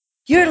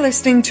You're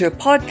listening to a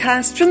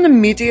podcast from the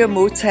Media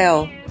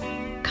Motel.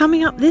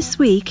 Coming up this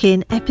week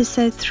in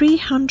episode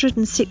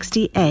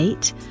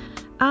 368,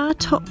 our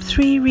top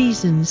 3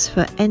 reasons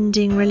for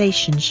ending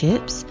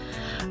relationships,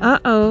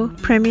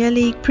 Premier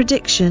League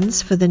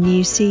predictions for the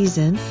new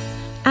season,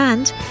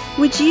 and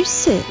would you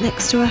sit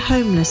next to a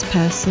homeless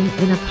person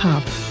in a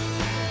pub?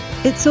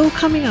 It's all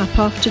coming up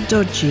after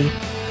Dodgy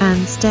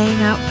and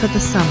Staying Out for the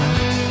Summer.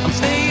 I'm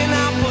staying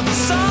out for the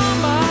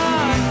summer,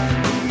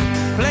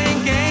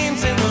 playing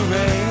games in the rain.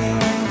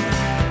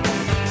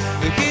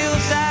 The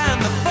hills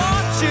and the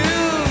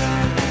fortune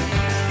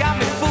got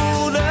me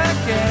fooled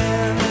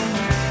again.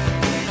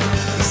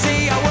 You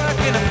see, I work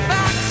in a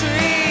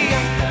factory,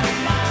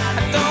 I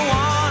don't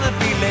wanna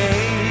be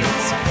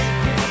late.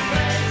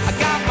 I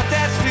got my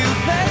debts to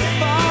pay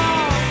for,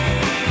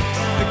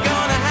 we're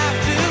gonna have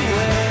to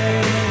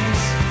wait.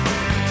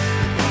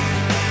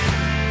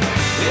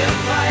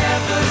 If I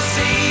ever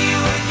see you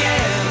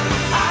again,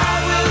 I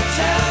will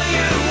tell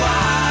you why.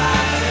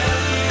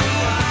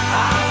 I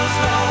was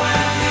low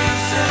and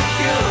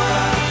insecure,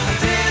 I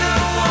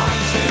didn't want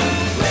to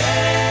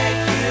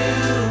make you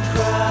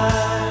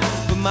cry.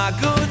 But my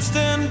good's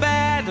turned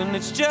bad and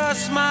it's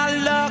just my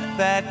luck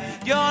that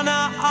you're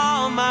not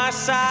on my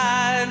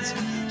side.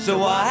 So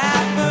what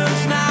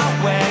happens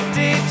now? Where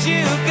did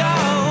you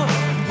go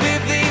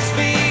with these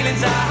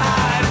feelings I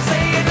hide? I'm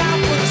staying out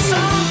for the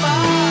summer.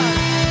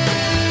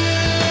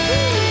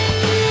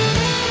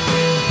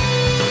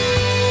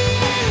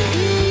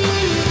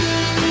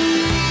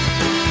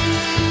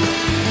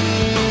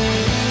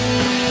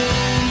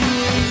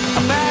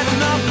 I've had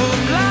enough of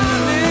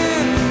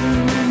blinding,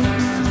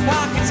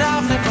 pockets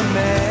out there for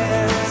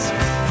meds.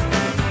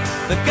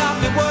 They got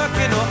me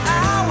working all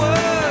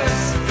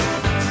hours,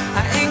 I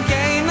ain't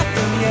gained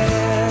nothing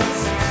yet.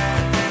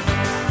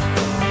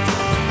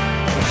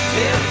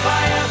 If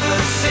I ever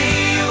see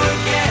you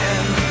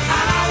again,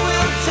 I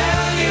will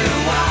tell you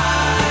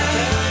why.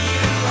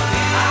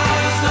 I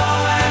was low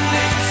and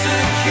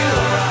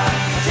insecure, I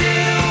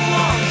didn't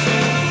want to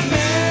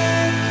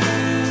make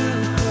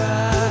you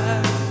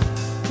cry.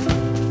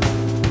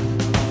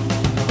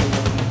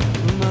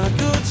 My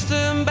good's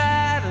turned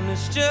bad and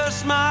it's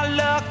just my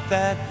luck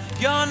that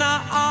you're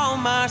not on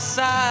my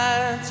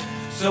side.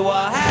 So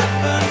what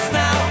happens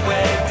now?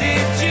 Where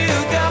did you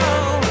go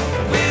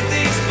with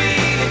these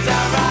feelings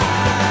I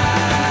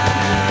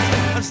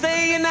ride? I'm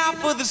staying out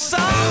for the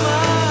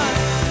summer,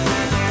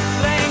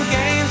 playing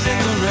games in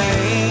the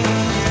rain.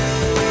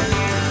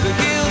 The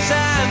hills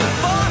and the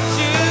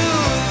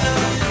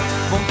fortune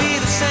won't be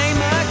the same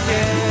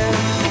again.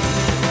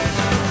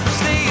 I'm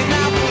staying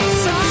out for the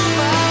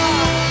summer,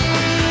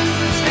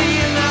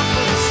 staying out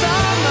for the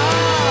summer,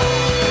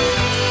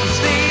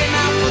 staying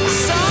out for the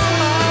summer.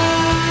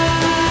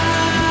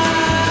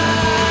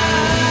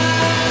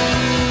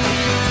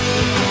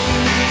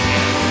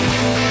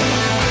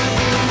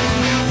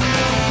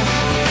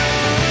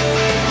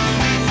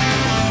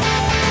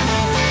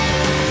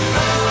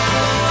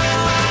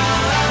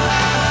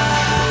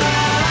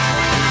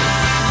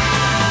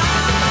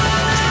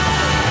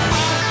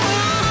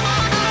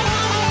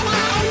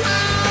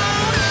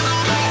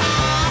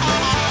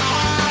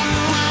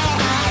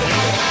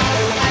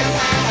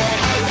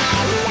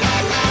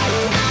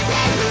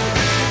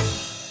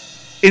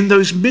 In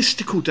those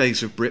mystical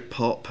days of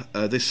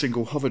Britpop, this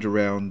single hovered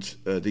around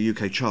the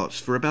UK charts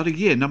for about a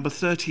year, number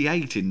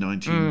 38 in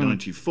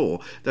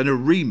 1994. Then a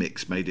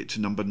remix made it to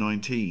number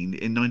 19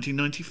 in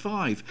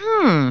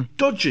 1995.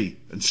 Dodgy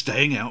and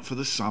Staying Out for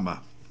the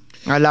Summer.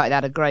 I like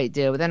that a great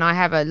deal. But then I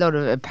have a lot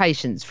of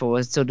patience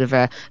for sort of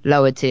a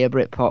lower tier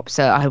Britpop,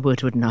 so I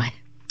would, wouldn't I?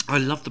 I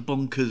love the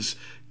bonkers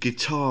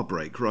guitar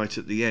break right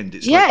at the end.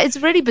 It's It's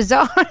really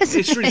bizarre, isn't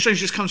it's really it? strange. It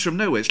just comes from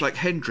nowhere. It's like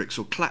Hendrix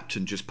or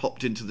Clapton just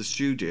popped into the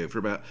studio for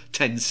about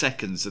 10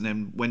 seconds and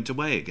then went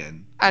away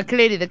again.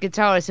 Clearly the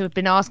guitarists have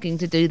been asking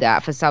to do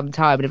that for some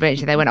time, and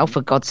eventually they went, oh, for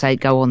God's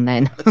sake, go on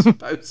then. I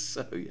suppose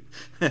so,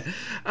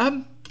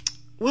 yeah.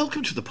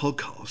 Welcome to the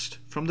podcast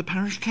from the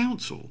Parish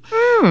Counsel.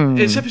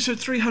 It's episode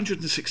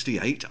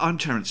 368. I'm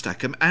Terence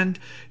Stackham, and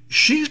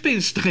she's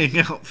been staying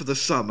out for the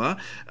summer.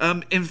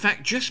 In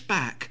fact, just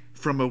back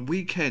from a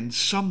weekend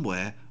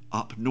somewhere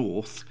up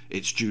north.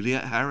 It's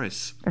Juliet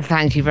Harris.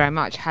 Thank you very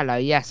much. Hello.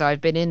 Yes,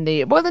 I've been in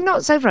the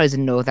not so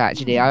frozen north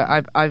actually.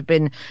 I've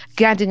been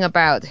gadding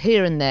about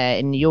here and there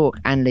in York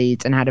and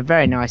Leeds and had a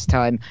very nice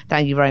time.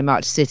 Thank you very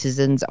much,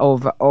 citizens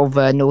of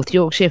North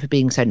Yorkshire, for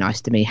being so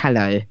nice to me.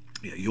 Hello.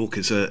 Yeah, York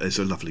is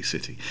a lovely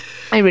city.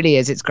 It really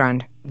is. It's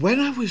grand.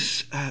 When I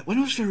was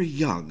very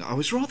young, I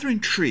was rather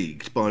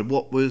intrigued by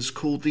what was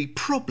called the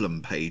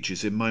problem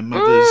pages in my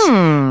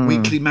mother's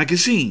weekly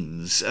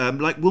magazines,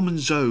 like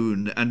Woman's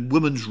Own and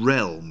Woman's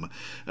Realm.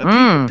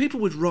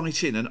 People would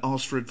write in and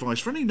ask for advice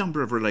for any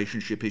number of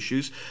relationship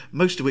issues,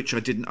 most of which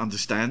I didn't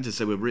understand as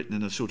they were written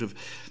in a sort of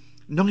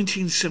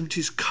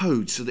 1970s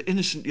codes so that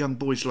innocent young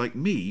boys like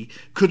me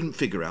couldn't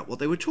figure out what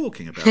they were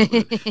talking about.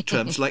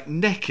 Terms like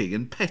necking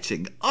and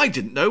petting. I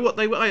didn't know what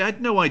they were. I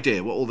had no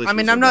idea what all this I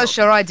mean, was I'm about. not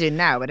sure I do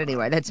now, but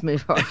anyway, let's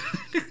move on.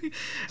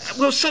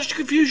 Well, such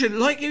confusion,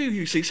 like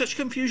you see, such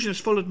confusion has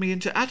followed me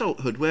into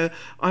adulthood, where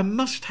I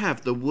must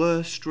have the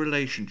worst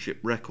relationship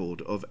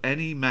record of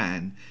any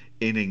man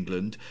in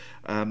England.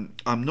 I'm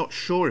not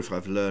sure if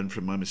I've learned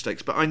from my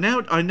mistakes, but I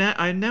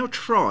now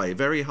try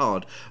very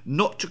hard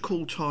not to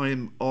call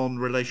time on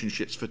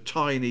relationships for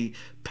tiny,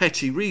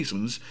 petty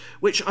reasons,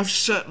 which I've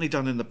certainly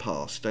done in the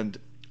past. And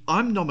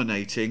I'm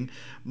nominating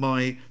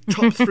my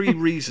top 3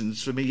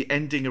 reasons for me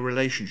ending a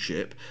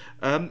relationship.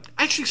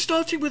 Actually,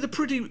 starting with a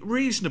pretty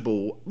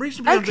reasonably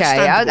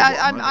Okay,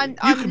 understandable one. You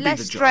I'm can be less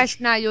the judge.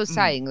 stressed now you're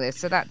saying this,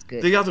 so that's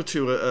good. The other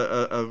two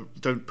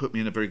don't put me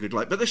in a very good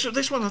light, but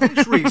this one I think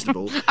is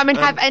reasonable. I mean,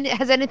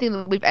 has anything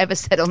that we've ever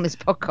said on this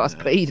podcast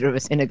put either of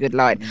us in a good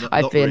light?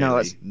 I Not fear really.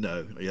 not.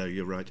 No, yeah,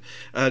 you're right.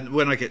 And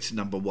when I get to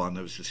number 1,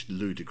 that was just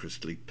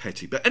ludicrously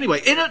petty. But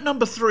anyway, in at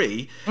number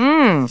 3,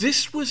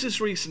 this was as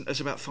recent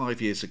as about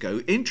 5 years ago,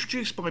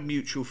 introduced by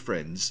mutual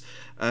friends.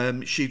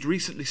 She'd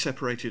recently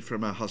separated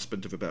from her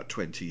husband of about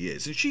 20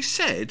 years, and she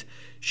said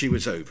she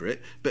was over it,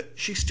 but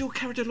she still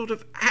carried a lot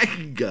of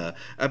anger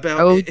about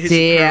Oh his apparent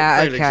dear.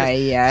 failings.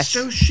 Okay, yes.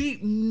 So she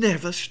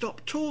never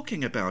stopped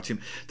talking about him.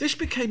 This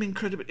became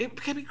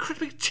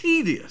incredibly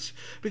tedious,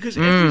 because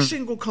every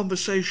single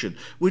conversation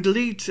would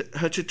lead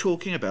her to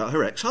talking about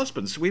her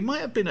ex-husband. So we might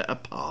have been at a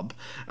pub,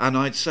 and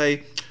I'd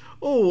say,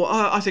 "Oh,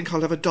 I think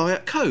I'll have a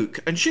Diet Coke."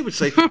 And she would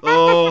say,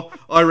 "Oh,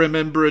 I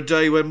remember a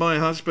day when my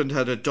husband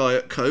had a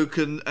Diet Coke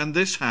and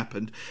this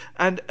happened."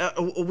 And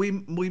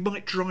we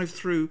might drive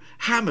through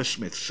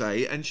Hammersmith,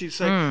 say, and she'd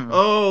say,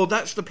 "Oh,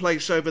 that's the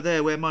place over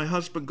there where my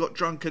husband got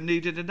drunk and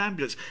needed an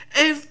ambulance."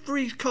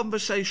 Every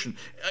conversation,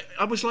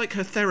 I was like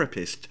her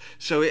therapist,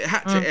 so it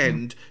had to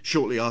end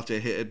shortly after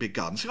it had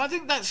begun. So I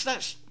think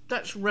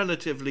that's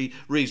relatively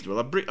reasonable.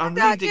 I'm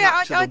leading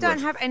up to the I don't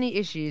worst. have any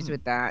issues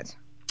with that.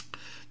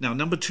 Now,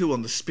 number 2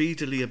 on the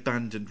speedily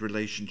abandoned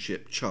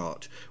relationship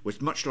chart was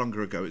much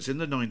longer ago. It's in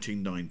the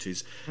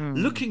 1990s.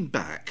 Looking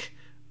back,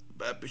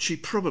 she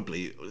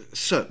probably,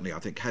 certainly, I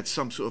think, had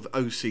some sort of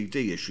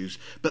OCD issues,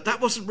 but that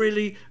wasn't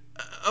really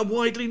a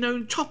widely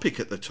known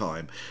topic at the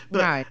time. But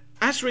No.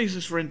 as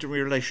reasons for ending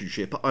a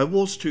relationship, I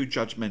was too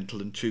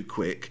judgmental and too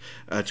quick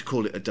to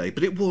call it a day,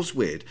 but it was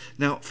weird.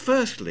 Now,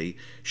 firstly,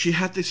 she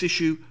had this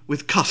issue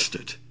with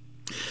custard.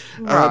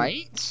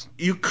 Right.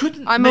 You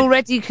couldn't I'm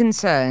already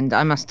concerned,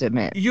 I must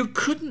admit. you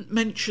couldn't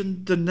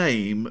mention the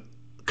name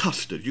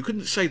custard. You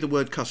couldn't say the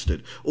word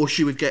custard, or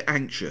she would get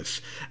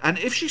anxious. And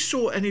if she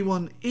saw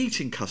anyone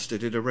eating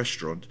custard in a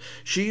restaurant,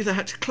 she either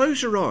had to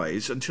close her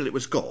eyes until it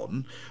was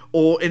gone,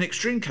 or in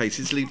extreme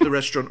cases leave the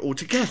restaurant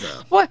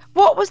altogether. What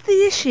was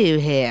the issue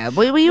here?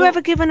 Were you Well,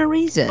 ever given a I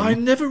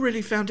reason? never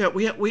really found out.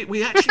 We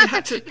actually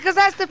had to. Because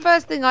that's the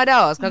first thing I'd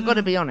ask, I've got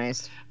to be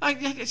honest.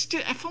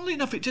 Funnily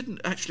enough, it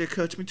didn't actually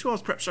occur to me to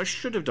ask. Perhaps I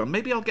should have done.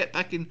 Maybe I'll get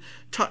back in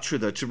touch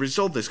with her to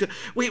resolve this.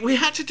 We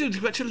had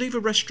to leave a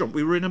restaurant.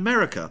 We were in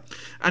America,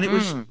 and it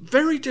was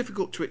very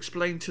difficult to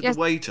explain to the Yes.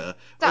 waiter.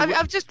 So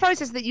I've just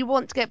processed that you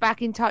want to get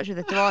back in touch with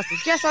her to ask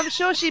this. Yes, I'm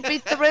sure she'd be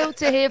thrilled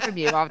to hear from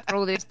you after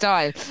all this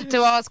time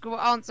to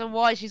answer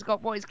why she's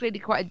got what is clearly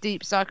quite a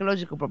deep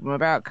psychological problem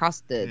about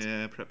custard.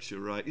 Yeah, perhaps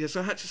you're right. Yes,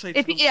 I had to say to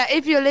If them.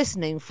 if you're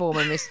listening,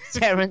 former Mr.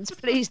 Terence,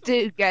 please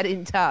do get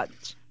in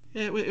touch.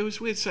 Yeah, it was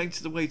weird saying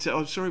to the waiter,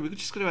 "Oh, sorry, we're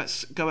just going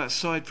to go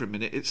outside for a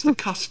minute. It's the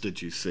custard,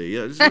 you see."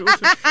 Yeah,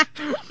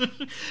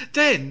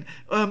 then,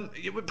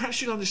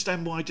 perhaps you'll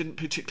understand why I didn't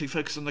particularly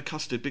focus on the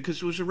custard,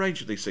 because there was a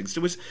range of these things.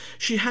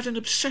 She had an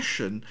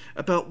obsession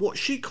about what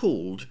she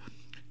called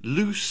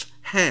loose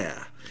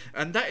hair,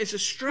 and that is a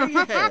stray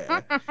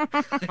hair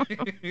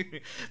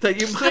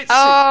that you might see.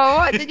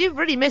 Oh, you've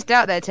really missed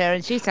out there,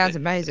 Terence. She sounds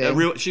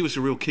amazing. She was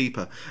a real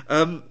keeper.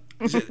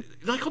 Is it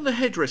like on the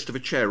headrest of a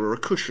chair or a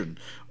cushion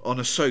on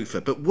a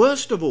sofa? But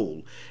worst of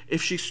all,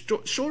 if she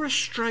saw a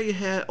stray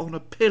hair on a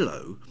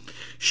pillow,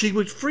 she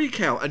would freak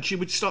out and she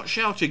would start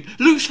shouting,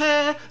 "Loose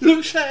hair!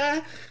 Loose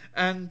hair!"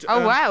 And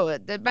Oh wow,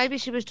 maybe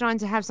she was trying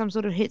to have some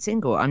sort of hit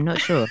single. I'm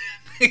not sure.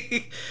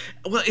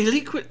 well,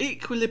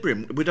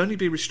 equilibrium would only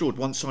be restored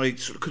once I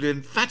sort of could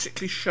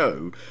emphatically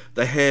show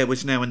the hair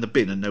was now in the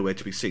bin and nowhere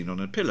to be seen on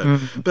a pillow.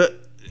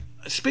 But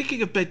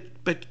speaking of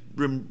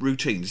bedroom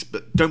routines,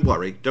 but don't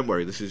worry,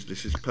 this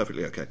is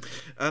perfectly okay.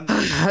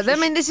 I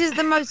mean, this is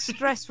the most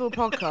stressful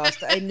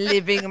podcast in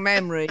living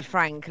memory,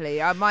 frankly.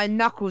 My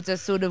knuckles are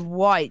sort of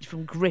white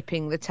from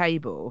gripping the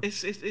table.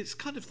 It's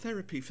kind of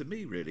therapy for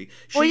me, really.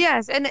 Well,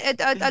 yes, and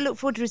I look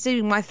forward to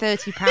receiving my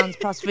 £30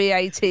 plus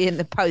VAT in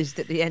the post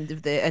at the end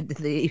of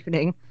the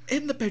evening.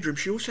 In the bedroom,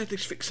 she also had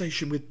this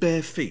fixation with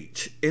bare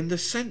feet, in the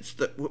sense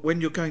that when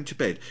you're going to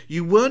bed,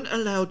 you weren't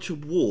allowed to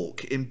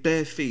walk in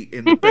bare feet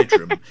in the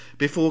bedroom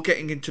before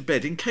getting into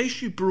bed, in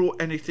case you brought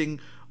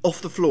anything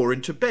off the floor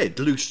into bed,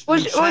 loose Well,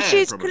 hair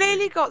she's probably.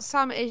 clearly got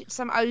some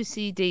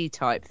OCD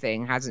type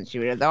thing, hasn't she?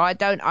 Really? Though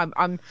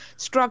I'm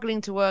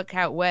struggling to work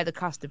out where the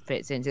custard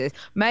fits into this.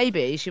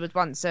 Maybe she was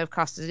once served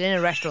custard in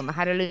a restaurant that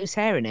had a loose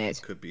hair in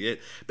it. Could be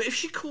it. But if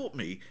she caught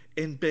me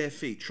in bare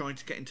feet trying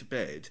to get into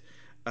bed,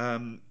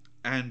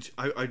 and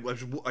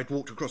I'd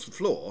walked across the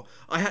floor,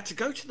 I had to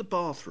go to the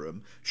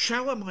bathroom,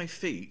 shower my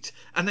feet,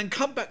 and then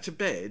come back to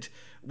bed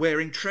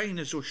wearing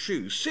trainers or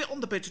shoes, sit on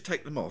the bed to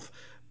take them off,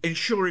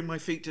 ensuring my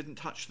feet didn't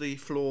touch the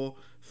floor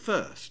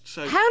first.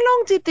 So, How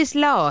long did this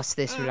last?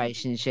 This um,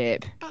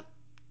 relationship? about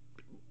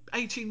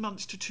 18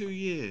 months to 2 I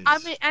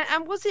years. mean,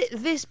 and was it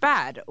this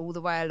bad all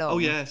the way Oh,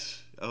 along?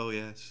 yes. Oh,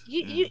 yes.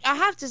 You, Yeah. I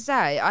have to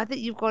say, I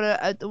think you've got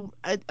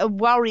a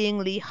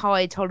worryingly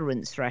high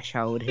tolerance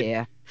threshold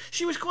here.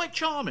 She was quite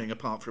charming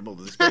apart from all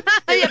of this, but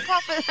Yeah,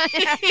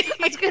 yeah, I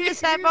was going to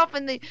say, apart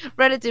from the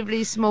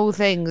relatively small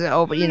things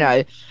of,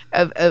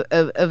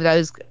 of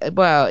those.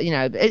 Well,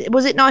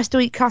 was it nice to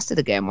eat custard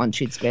again once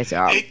you'd split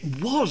up?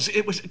 It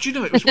was, do you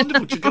know, it was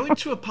wonderful to go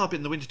into a pub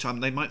in the wintertime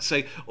and they might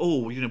say,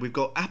 oh, we've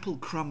got apple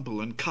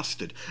crumble and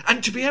custard.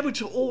 And to be able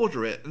to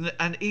order it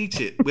and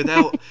eat it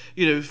without,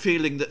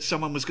 feeling that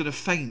someone was going to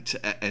faint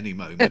at any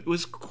moment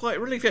was quite a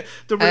relief. Yeah,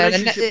 the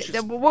relationship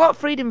just... What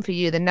freedom for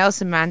you, the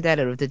Nelson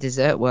Mandela of the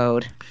dessert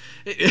world.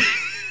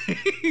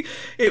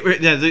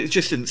 it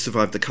just didn't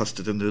survive the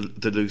custard and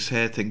the loose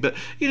hair thing. But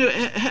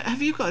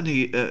have you got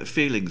any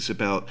feelings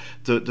about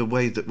the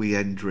way that we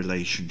end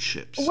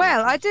relationships?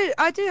 Well, I do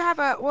have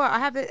I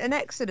have an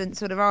excellent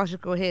sort of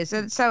article here.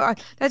 There's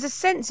a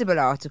sensible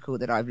article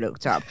that I've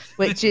looked up,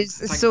 which is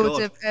Thank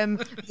sort God.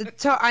 of the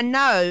top. I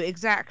know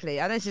exactly,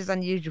 and this is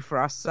unusual for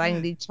us,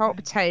 saying the top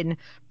 10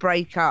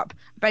 breakup,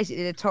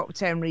 basically the top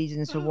 10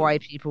 reasons for why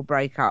people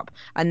break up,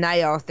 and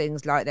they are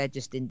things like they're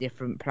just in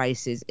different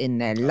places in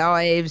their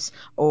lives,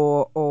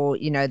 or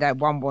that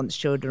one wants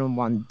children and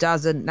one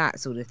doesn't, that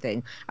sort of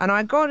thing. And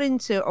I got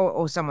into,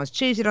 or someone's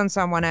cheated on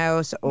someone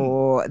else,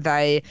 or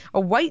a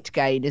weight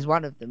gain is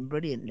one of them,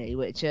 brilliantly,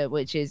 which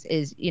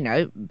is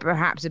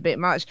perhaps a bit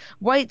much.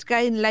 Weight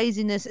gain,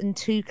 laziness, and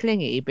too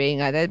clingy being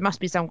there must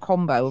be some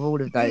combo of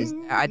all of those.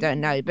 I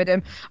don't know, but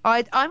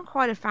I'm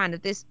quite a fan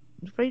of this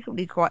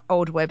frequently quite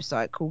old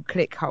website called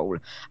Clickhole,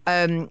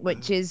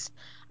 which is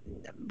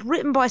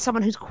written by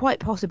someone who's quite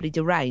possibly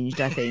deranged.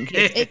 I think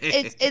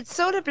it's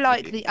sort of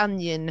like The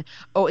Onion,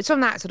 or it's from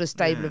that sort of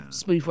stable of Yeah.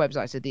 spoof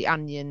websites, so The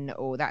Onion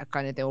or that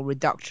kind of thing, or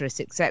Reductress,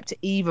 except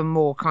even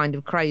more kind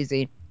of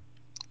crazy.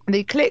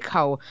 The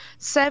Clickhole: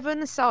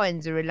 7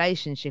 signs a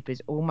relationship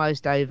is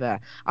almost over.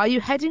 Are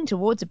you heading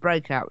towards a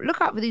breakup? Look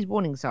out for these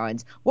warning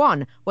signs.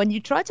 1. When you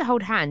try to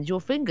hold hands,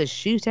 your fingers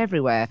shoot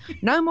everywhere.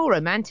 No more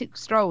romantic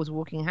strolls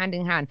walking hand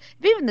in hand.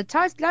 If even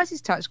the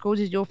lightest touch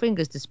causes your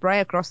fingers to spray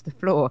across the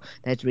floor,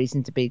 there's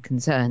reason to be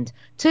concerned.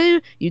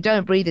 2. You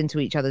don't breathe into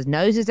each other's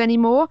noses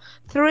anymore.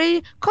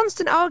 3.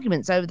 Constant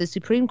arguments over the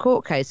Supreme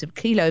Court case of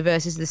Kelo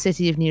versus the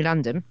City of New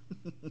London.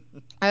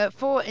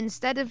 4.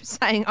 Instead of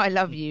saying I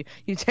love you,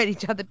 you tell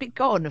each other, be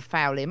gone,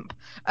 foul imp.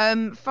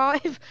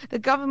 5. The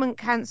government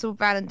cancelled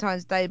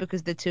Valentine's Day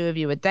because the two of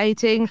you are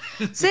dating.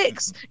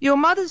 6. Your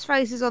mother's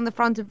face is on the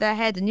front of their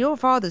head and your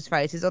father's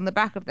face is on the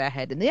back of their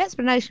head. And the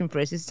explanation for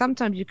this is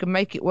sometimes you can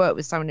make it work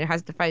with someone who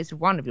has the face of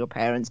one of your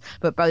parents,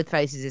 but both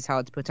faces is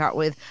hard to put up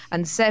with.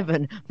 And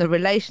 7. The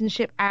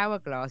relationship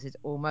hourglass is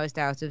almost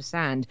out of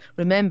sand.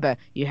 Remember,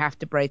 you have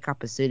to break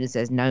up as soon as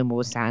there's no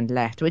more sand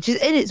left, which is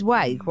in its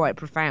way quite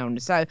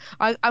profound. So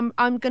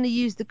I'm going to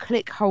use the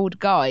click hold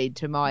guide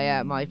to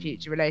my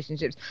future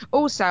relationships.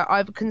 Also,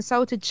 I've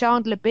consulted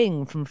Chandler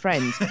Bing from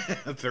Friends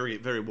A very,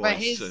 very for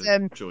wise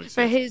choice,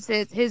 for yes.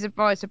 his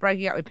advice for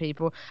breaking up with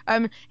people.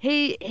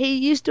 He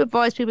used to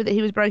advise people that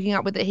he was breaking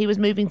up with that he was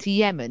moving to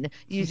Yemen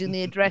using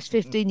the address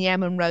 15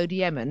 Yemen Road,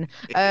 Yemen.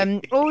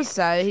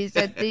 Also, he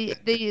said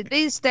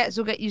these steps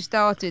will get you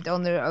started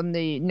on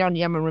the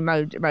non-Yemen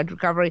remote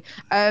recovery.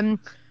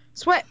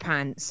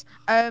 Sweatpants.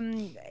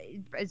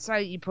 So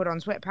you put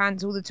on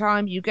sweatpants all the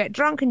time. You get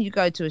drunk and you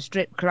go to a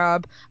strip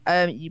club.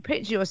 You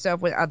picture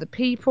yourself with other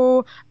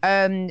people.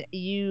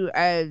 You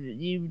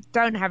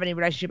don't have any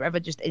relationship ever,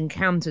 just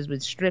encounters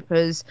with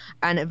strippers,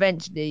 and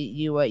eventually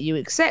you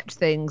accept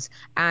things.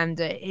 And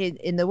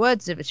in the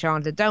words of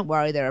Chandler, don't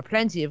worry, there are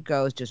plenty of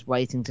girls just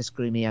waiting to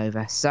screw me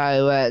over.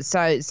 So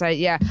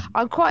yeah,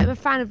 I'm quite a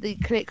fan of the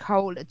click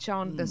hole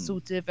Chandler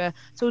sort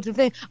of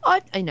thing.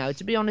 I know,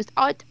 to be honest,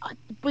 I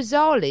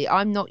bizarrely,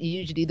 I'm not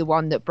usually the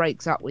one that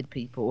breaks up with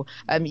people.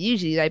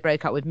 Usually they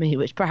break up with me,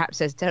 which perhaps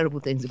says terrible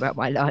things about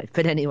my life.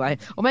 But anyway,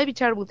 or maybe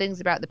terrible things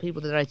about the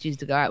people that I choose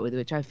to go out with,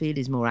 which I feel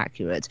is more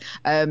accurate.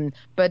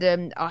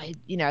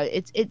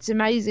 It's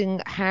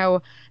amazing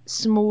how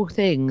small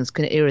things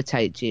can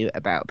irritate you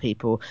about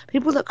people.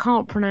 People that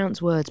can't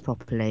pronounce words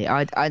properly.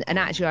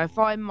 Actually, I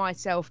find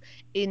myself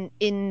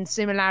in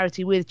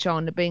similarity with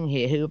Chandler Bing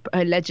here, who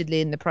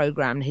allegedly in the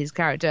program his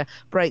character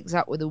breaks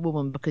up with a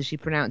woman because she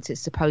pronounced it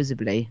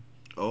supposedly.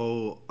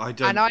 Oh, I And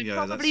don't. I Yeah,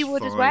 that's probably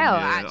would as fine. well,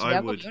 Yeah, actually. I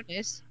I've got to would. be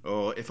honest.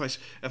 Or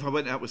if I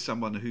went out with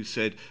someone who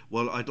said,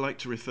 "Well, I'd like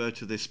to refer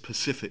to this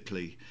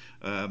specifically,"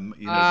 that would.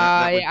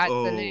 Yeah, Oh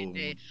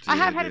absolutely. I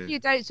dear, have had a dear. few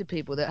dates with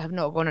people that have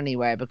not gone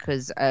anywhere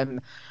because,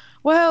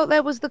 well,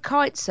 there was the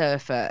kite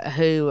surfer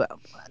who,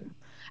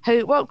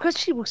 well, because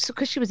she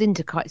was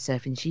into kite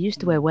surfing, she used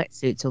to wear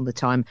wetsuits all the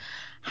time.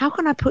 How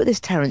can I put this,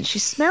 Terence? She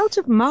smelled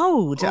of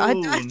mold. Oh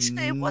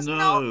It was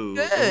not no! Oh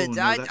good. no,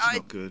 that's I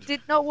not good.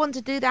 did not want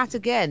to do that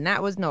again.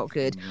 That was not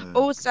good. No.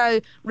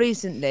 Also,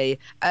 recently,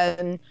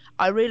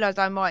 I realised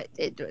I might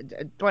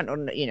went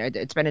on,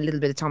 to spend a little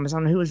bit of time with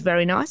someone who was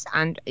very nice,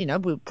 and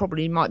we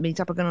probably might meet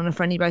up again on a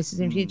friendly basis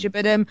in future.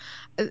 But uh,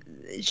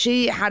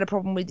 she had a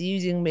problem with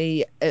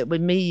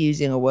with me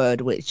using a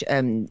word which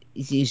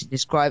is used to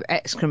describe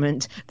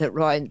excrement that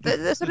Ryan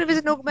that sort of is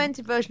an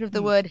augmented version of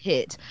the word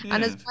hit.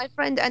 And as Yes. my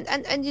friend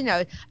and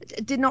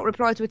did not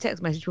reply to a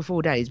text message for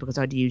 4 days because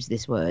I'd used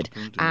this word. Oh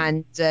dear.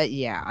 And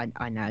yeah,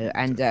 I know.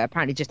 And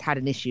apparently just had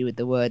an issue with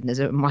the word. And as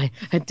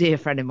a dear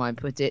friend of mine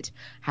put it,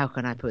 how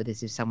can I put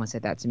this? If someone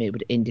said that to me, it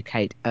would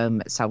indicate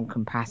some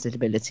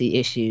compatibility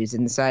issues.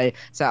 And so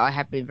I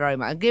have been very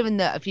much. And given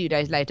that a few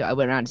days later I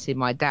went around to see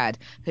my dad,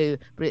 who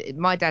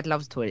my dad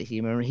loves toilet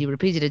humour, and he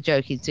repeated a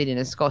joke he'd seen in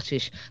a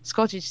Scottish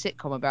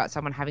sitcom about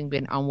someone having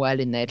been unwell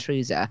in their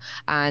trouser,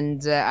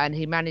 and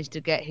he managed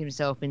to get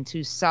himself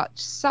into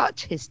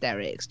such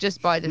hysterics just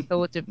by the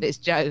thought of this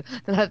joke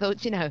that I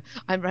thought,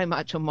 I'm very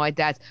much on my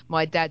dad's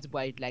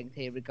wavelength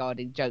here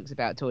regarding jokes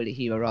about toilet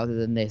humour rather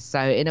than this. So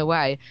in a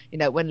way,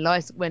 when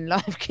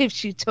life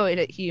gives you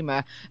toilet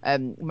humour,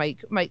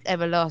 make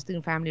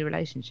everlasting family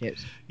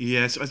relationships.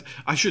 Yes,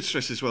 I should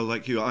stress as well,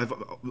 like you, I've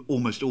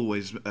almost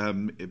always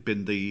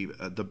been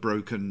the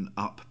broken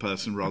up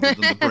person rather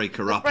than the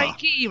breaker The upper.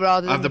 breaky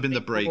rather than I've the been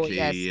the breakable, breaky,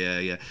 yes. yeah,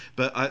 yeah.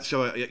 But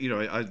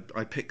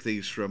I pick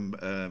these from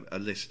a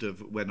list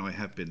of when I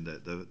have been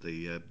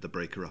the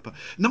breaker upper.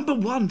 Number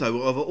one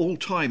though of all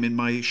time in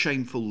my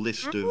shameful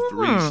list of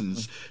Mm.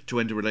 reasons to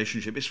end a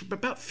relationship is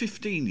about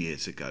 15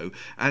 years ago,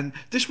 and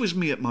this was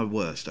me at my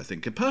worst. I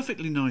think a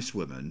perfectly nice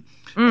woman,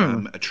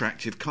 Mm.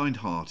 attractive,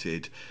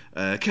 kind-hearted,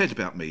 cared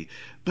about me,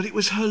 but it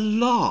was her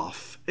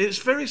laugh. It's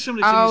very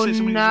similar to you Oh say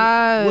something's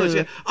words.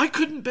 Yeah, no. I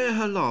couldn't bear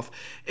her laugh.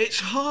 It's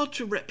hard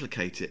to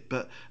replicate it,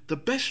 but the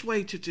best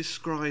way to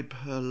describe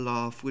her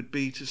laugh would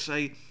be to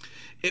say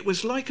it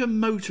was like a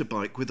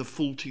motorbike with a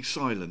faulty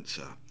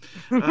silencer.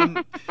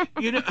 Um,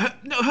 no,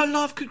 her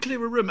laugh could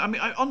clear a room. I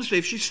mean, honestly,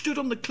 if she stood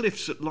on the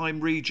cliffs at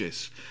Lyme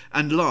Regis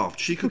and laughed,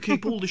 she could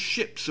keep all the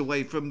ships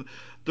away from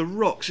the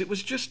rocks. It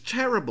was just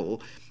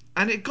terrible.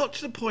 And it got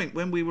to the point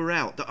when we were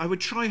out that I would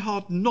try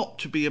hard not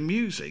to be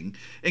amusing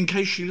in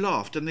case she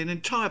laughed, and the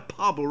entire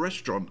pub or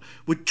restaurant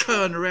would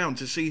turn around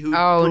to see who had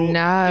Oh brought,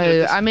 no.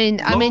 this laughing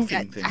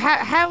thing.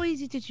 How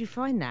easy did you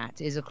find that?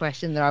 Is a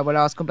question that I will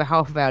ask on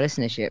behalf of our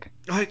listenership.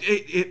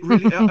 It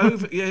really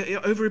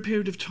over a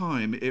period of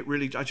time it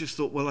really I just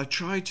thought, well, I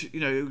tried to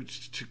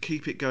to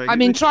keep it I going.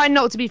 mean, try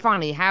not to be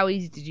funny. How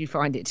easy did you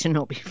find it to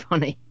not be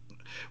funny?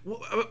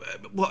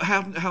 What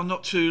how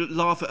not to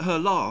laugh at her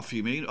laugh,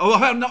 you mean? Oh,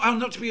 how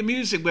not to be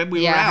amusing when we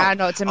were Yeah, how out.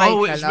 not to make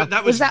Oh, her laugh.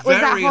 that was Was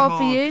that hard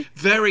for you?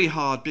 very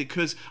hard,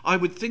 because I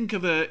would think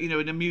of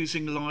an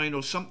amusing line,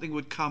 or something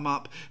would come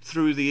up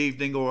through the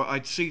evening, or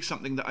I'd see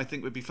something that I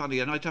think would be funny,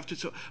 and I'd have to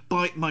sort of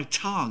bite my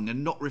tongue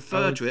and not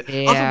refer Oh to it.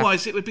 dear.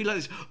 Otherwise it would be like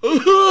this.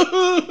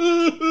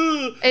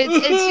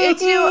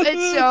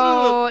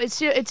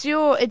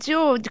 It's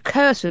your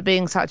curse for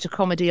being such a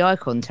comedy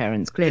icon,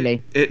 Terence.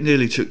 Clearly. It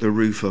nearly took the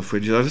roof off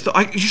when you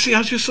see,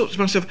 I just thought to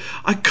myself,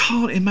 I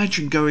can't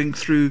imagine going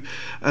through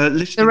The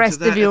listening to rest of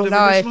that and your the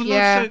rest of my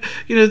life, life.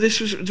 yeah. So this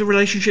was the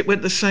relationship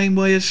went the same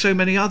way as so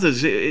many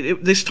others.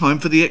 This time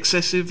for the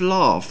excessive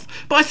laugh,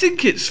 but I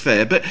think it's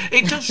fair. But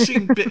it does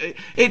seem,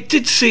 it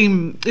did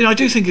seem, I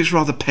do think it's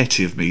rather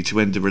petty of me to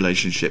end a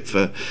relationship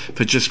for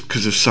just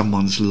because of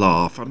someone's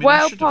laugh. I mean, I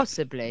Well, should have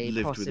possibly,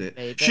 lived with it.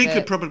 possibly, but She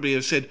could probably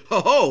have said,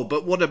 "Oh,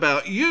 but what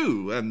about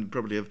you?" and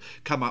probably have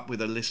come up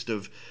with a list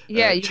of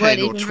yeah, 10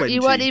 or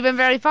you weren't 20. even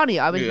very funny.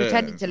 I was Yeah,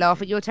 pretending to laugh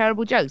exactly. at your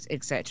terrible jokes,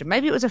 etc.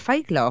 Maybe it was a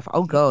fake laugh.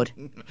 Oh God.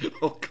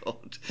 Oh,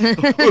 God.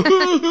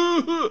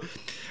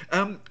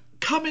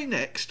 Coming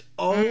next,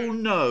 oh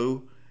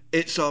no,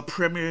 it's our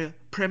Premier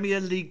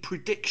League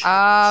predictions.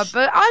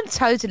 But I'm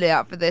totally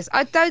up for this.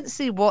 I don't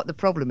see what the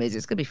problem is.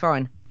 It's gonna be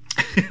fine.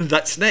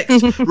 That's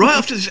next. Right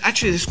after this,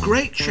 actually, this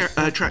great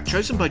track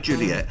chosen by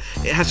Juliet.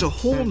 It has a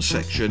horn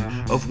section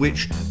of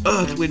which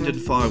Earth, Wind and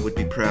Fire would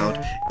be proud.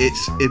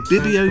 It's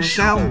Ibibio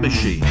Sound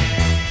Machine.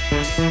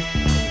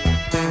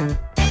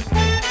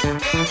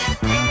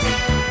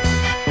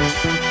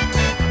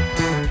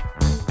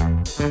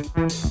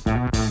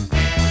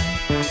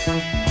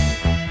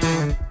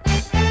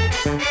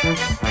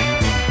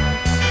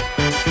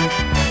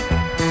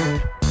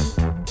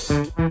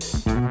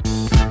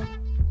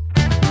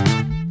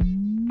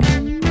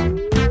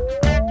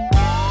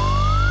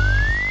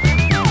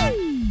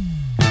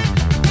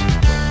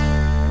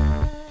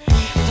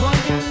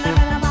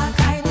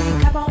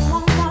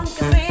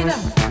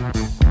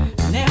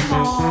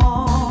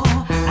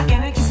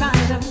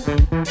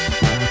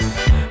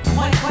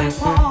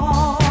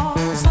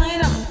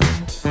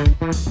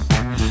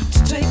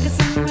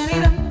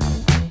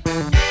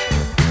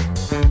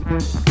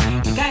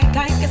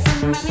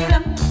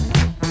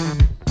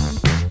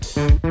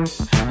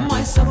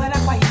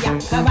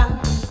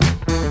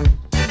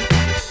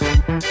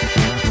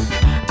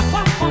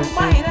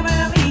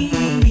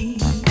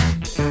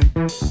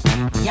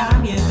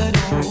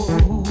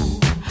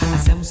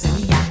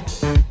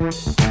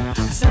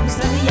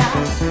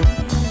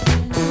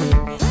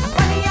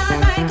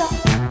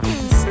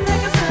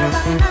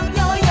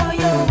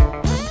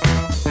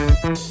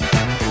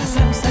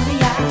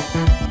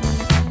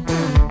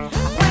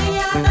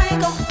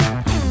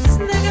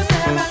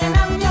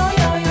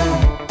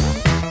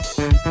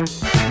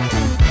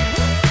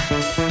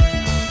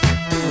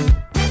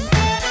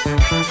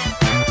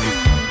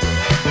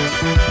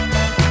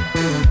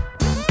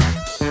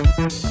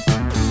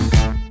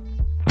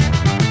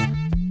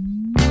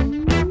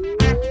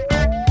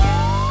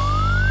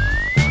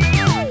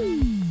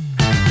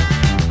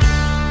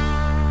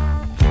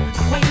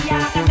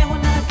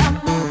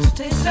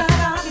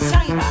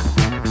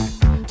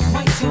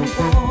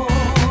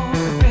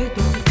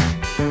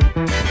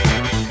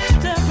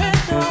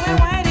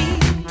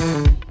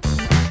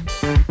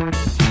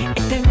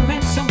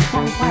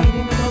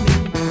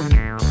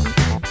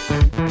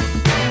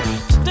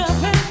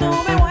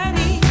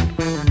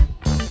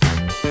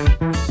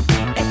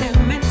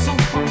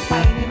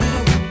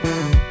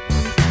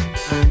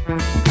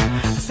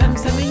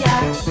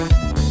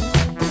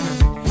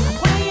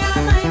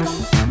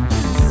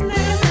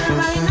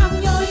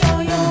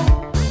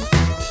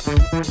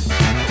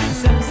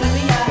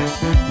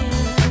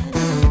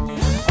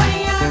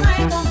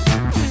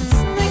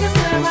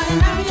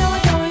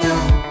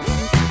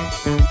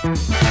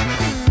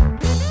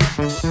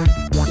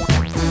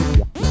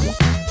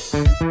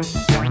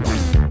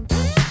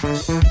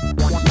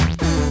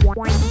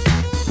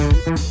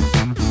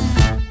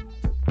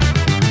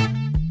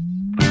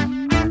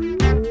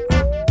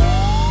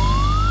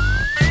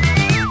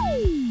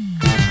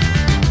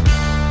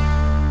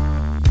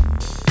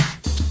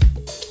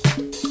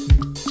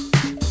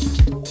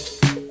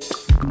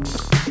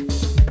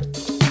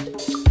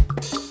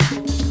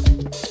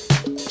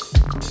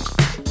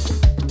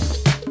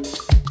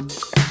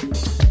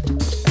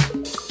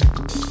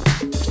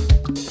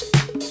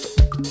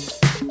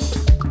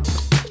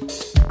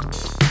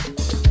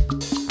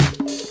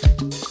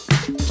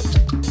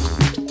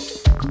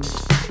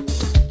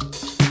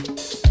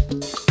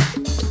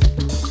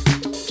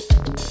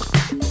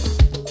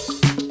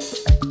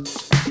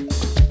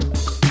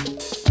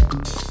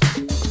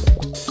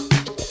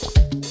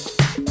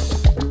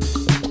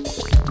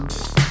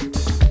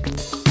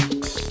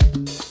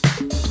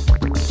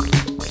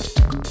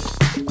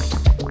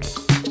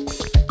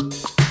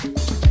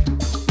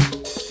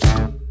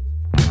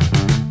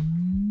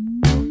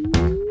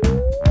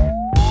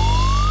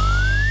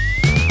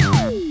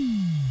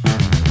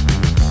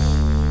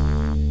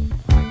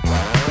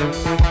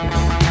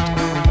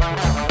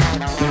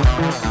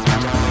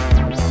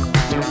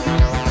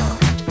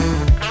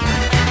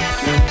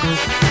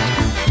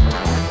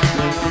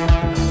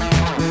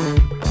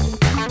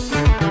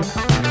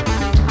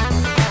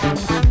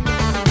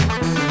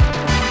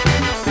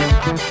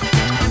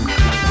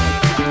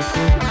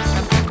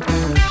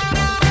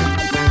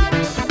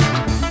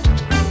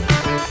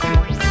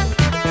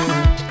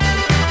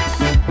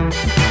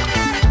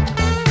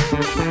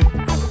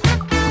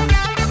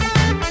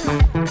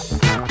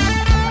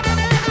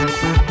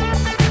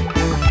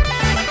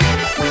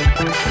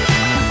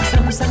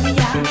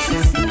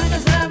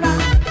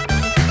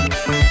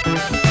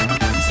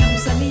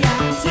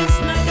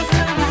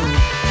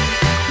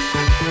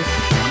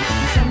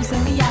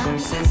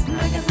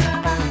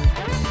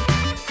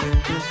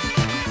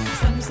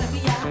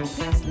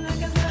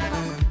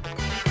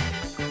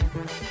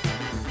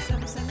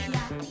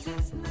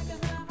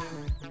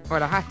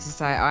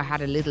 say I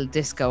had a little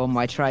disco on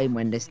my train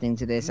when listening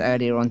to this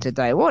earlier on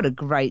today. What a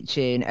great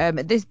tune!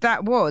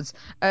 That was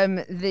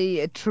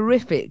the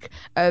terrific.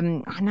 I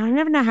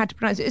never know how to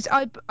pronounce it.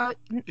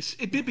 It's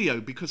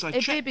Ibibio because I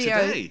checked Ibibio.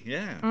 today.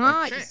 Yeah, I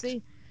Ah, you checked.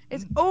 see,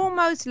 it's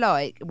almost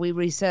like we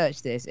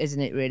researched this, isn't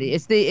it? Really,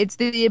 it's the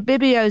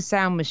Ibibio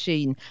sound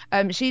machine.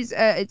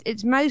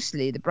 It's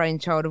mostly the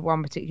brainchild of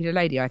one particular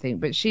lady, I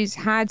think, but she's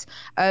had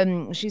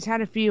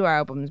a few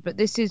albums. But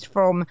this is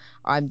from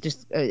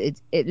it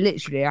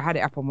literally. I had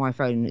it up on my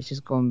phone and it's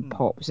just gone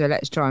pop. So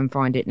let's try and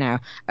find it now.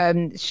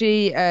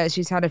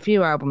 She's had a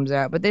few albums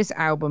out, but this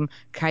album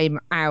came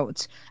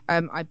out,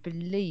 I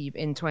believe,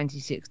 in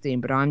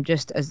 2016. But I'm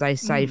just, as they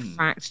say,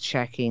 fact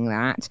checking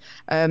that.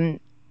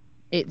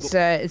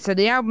 So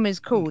the album is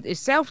called,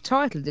 it's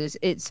self-titled,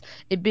 it's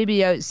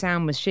Ibibio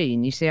Sound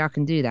Machine. You see, I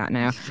can do that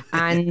now.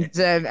 And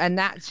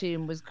that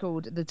tune was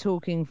called The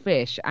Talking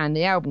Fish, and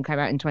the album came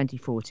out in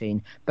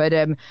 2014. But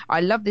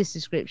I love this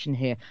description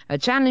here.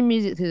 Channeling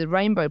music through the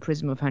rainbow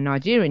prism of her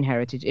Nigerian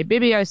heritage,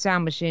 Ibibio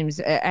Sound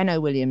Machine's N.O.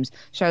 Williams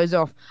shows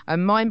off a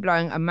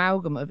mind-blowing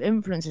amalgam of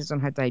influences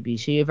on her debut.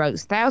 She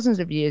evokes thousands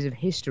of years of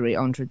history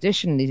on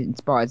traditionally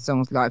inspired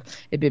songs like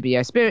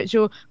Ibibio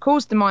Spiritual,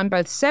 calls to mind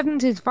both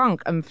 70s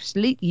funk and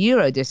sleek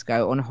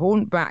Eurodisco on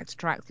horn-backed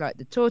tracks like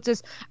The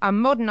Tortoise,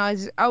 and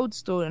modernises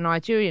old-school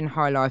Nigerian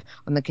high life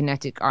on the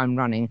kinetic I'm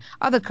Running.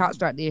 Other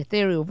cuts, like the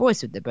ethereal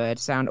voice of the bird,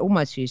 sound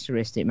almost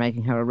futuristic,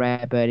 making her a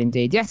rare bird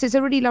indeed. Yes, it's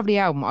a really lovely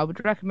album. I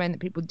would recommend that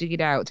people dig it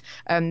out.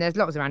 There's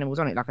lots of animals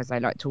on it, like I say,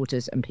 like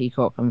tortoise and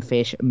peacock and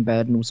fish and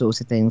bird and all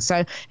sorts of things.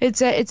 So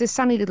it's a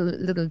sunny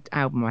little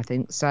album, I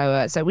think.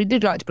 So we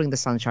did like to bring the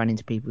sunshine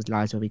into people's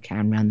lives where we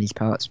can around these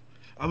parts.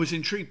 I was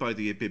intrigued by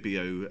the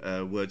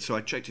Ibibio word, so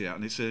I checked it out,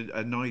 and it's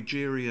a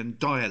Nigerian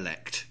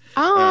dialect.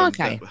 Oh,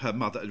 okay. That her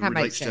mother That makes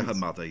relates to her sense.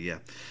 mother, yeah.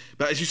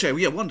 But as you say,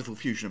 yeah, wonderful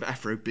fusion of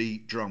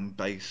Afrobeat, drum,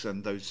 bass,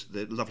 and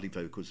the lovely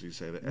vocals, as you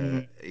say,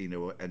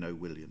 Eno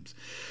Williams.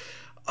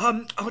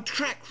 Our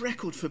track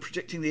record for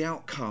predicting the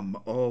outcome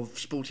of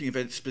sporting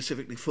events,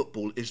 specifically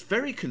football, is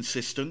very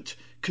consistent,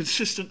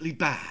 consistently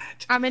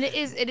bad. I mean, it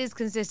is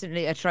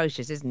consistently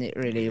atrocious, isn't it, It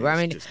really? Well, is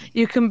I mean, just.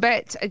 you can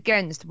bet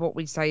against what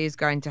we say is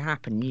going to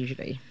happen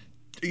usually.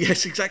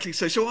 Yes, exactly.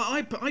 So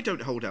I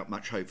don't hold out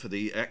much hope for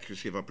the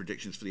accuracy of our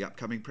predictions for the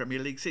upcoming Premier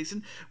League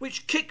season,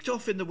 which kicked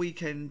off in the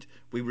weekend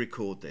we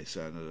record this.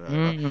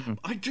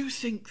 I do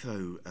think,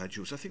 though,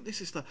 Jules, I think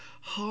this is the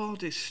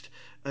hardest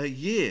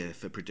year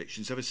for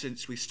predictions ever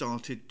since we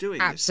started doing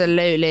this thing.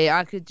 Absolutely.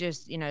 I could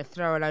just,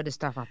 throw a load of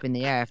stuff up in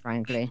the air,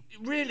 frankly.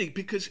 Really,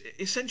 because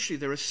essentially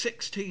there are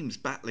 6 teams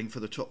battling for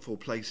the top 4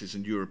 places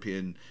in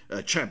European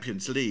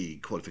Champions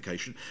League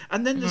qualification,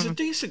 and then there's a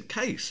decent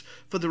case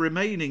for the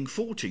remaining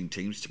 14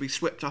 teams to be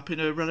swept up in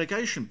a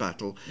relegation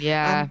battle.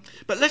 Yeah.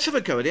 But let's have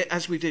a go at it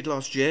as we did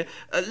last year.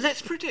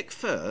 Let's predict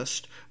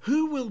first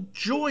who will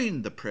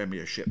join the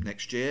Premiership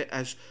next year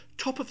as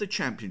top of the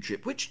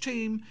Championship. Which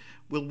team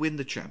will win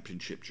the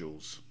Championship,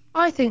 Jules?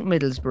 I think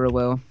Middlesbrough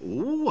will.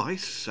 Oh, I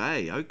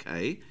say,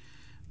 okay.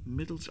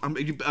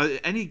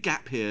 Any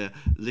gap here,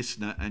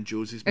 listener, and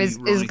Jules, is me Is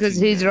because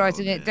writing he's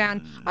writing down. it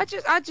down.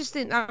 I just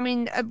think. I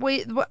mean,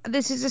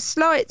 this is a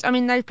slight. I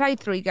mean, they've played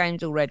 3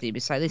 games already,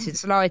 so this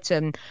is slight.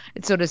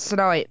 It's sort of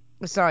slight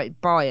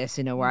bias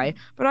in a way.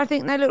 But I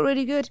think they look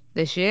really good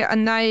this year,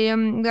 and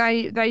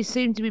they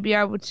seem to be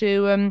able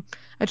to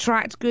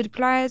attract good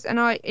players. And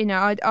I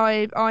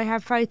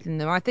have faith in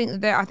them. I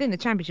think the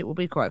championship will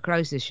be quite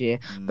close this year.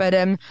 But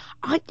I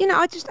like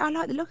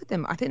the look of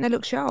them. I think they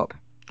look sharp.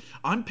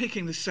 I'm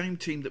picking the same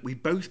team that we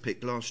both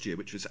picked last year,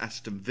 which was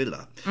Aston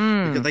Villa,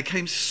 because they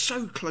came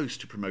so close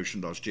to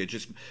promotion last year,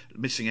 just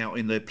missing out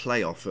in the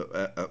playoff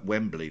at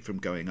Wembley from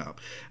going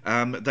up.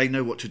 They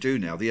know what to do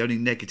now. The only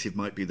negative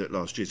might be that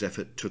last year's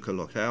effort took a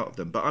lot out of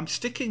them. But I'm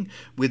sticking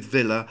with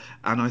Villa,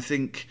 and I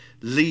think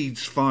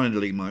Leeds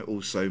finally might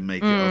also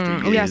make it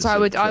after Yes, years I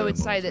of would. I would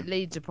turmoil. say that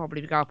Leeds will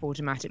probably go up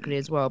automatically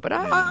as well. But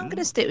I'm Yeah, going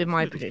to stick with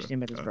my Middlesbrough. prediction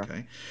in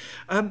Middlesbrough.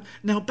 Okay.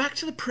 Now back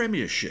to the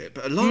Premiership.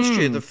 Last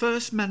year, the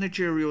first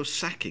managerial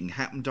sacking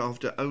happened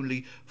after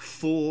only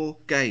 4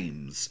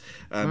 games.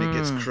 It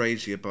gets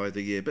crazier by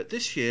the year. But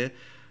this year,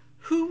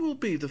 who will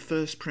be the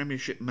first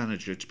Premiership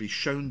manager to be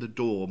shown the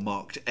door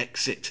marked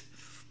exit?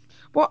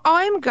 Well,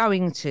 I'm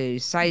going to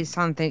say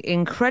something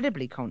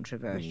incredibly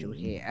controversial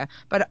here,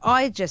 but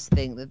I just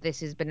think that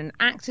this has been an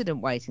accident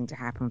waiting to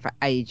happen for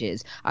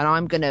ages, and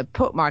I'm going to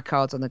put my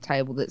cards on the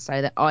table that say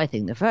that I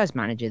think the first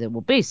manager that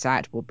will be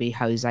sacked will be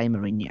Jose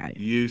Mourinho.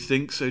 You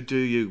think so, do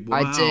you?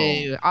 I Wow.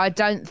 do. I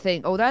don't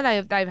think, although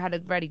they've had a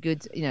very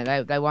good,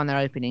 they won their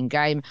opening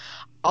game.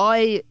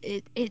 I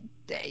it, it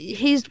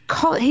he's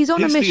on a He's the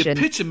mission.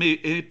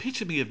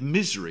 epitome of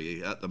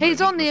misery at the He's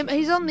moment, on must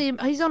the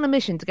I say. he's on a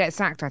mission to get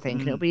sacked, I think,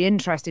 and it'll be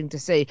interesting to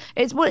see.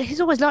 It's what he's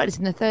always like this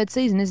in the third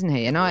season, isn't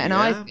he? And I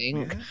Yeah,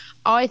 think yeah.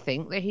 I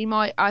think that he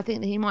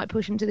might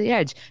push him to the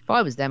edge. If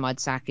I was them, I'd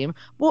sack him.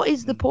 What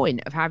is the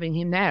point of having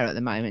him there at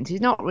the moment?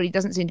 He's not really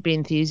doesn't seem to be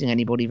enthusing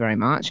anybody very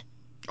much.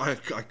 I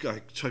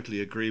totally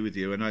agree with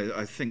you, and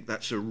I think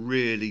that's a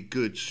really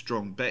good,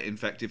 strong bet. In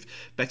fact, if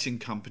betting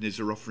companies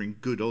are offering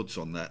good odds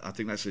on that, I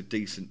think that's a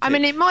decent I tip.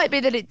 mean, it might be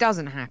that it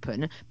doesn't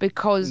happen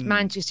because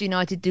Manchester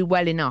United do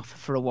well enough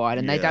for a while,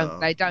 and Yeah.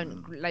 they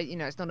don't, like,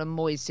 it's not a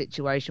Moyes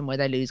situation where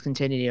they lose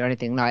continually or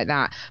anything like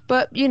that.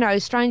 But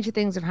stranger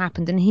things have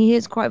happened, and he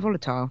is quite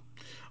volatile.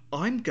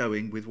 I'm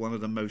going with one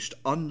of the most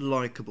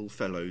unlikable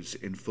fellows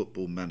in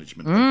football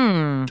management.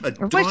 A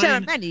Of which there are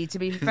dine. many, to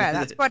be fair.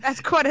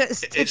 That's quite a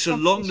stiff It's a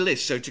long competition.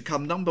 list. So to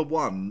come number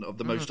one of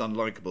the most Mm.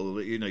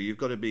 unlikable, you've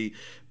got to be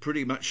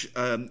pretty much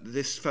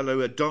this fellow,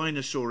 a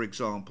dinosaur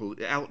example,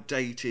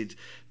 outdated,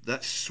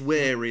 that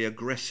sweary,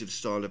 aggressive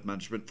style of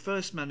management.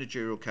 First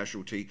managerial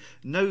casualty.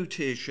 No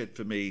tears shed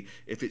for me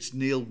if it's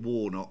Neil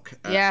Warnock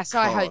at Yes,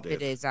 I hope it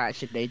Cardiff. is,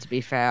 actually, to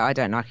be fair. I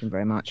don't like him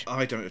very much.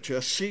 I don't know.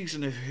 A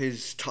season of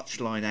his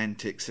touchline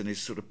antics and his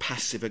sort of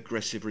passive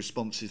aggressive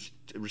responses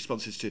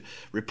to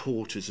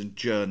reporters and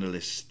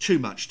journalists, too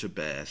much to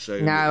bear. No,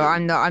 So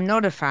I'm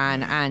not a fan,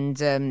 no.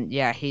 and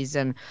yeah, he's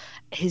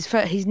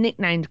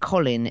nicknamed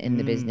Colin in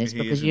the business He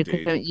because is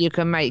indeed. you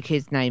can make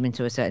his name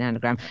into a certain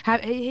anagram.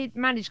 He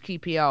managed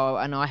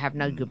QPR, and I have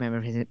no good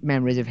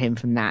memories of him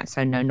from that,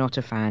 so no, not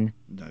a fan.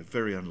 No,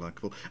 very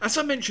unlikable. As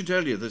I mentioned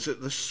earlier, there's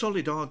the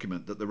solid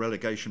argument that the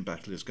relegation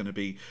battle is going to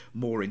be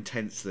more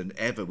intense than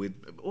ever, with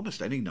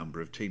almost any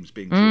number of teams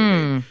being drawn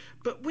in. Mm.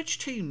 But which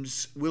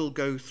teams will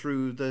go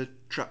through the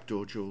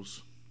trapdoor,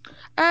 Jules?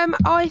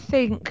 I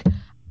think,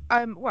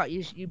 well,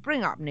 you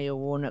bring up Neil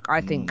Warnock.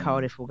 I think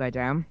Cardiff will go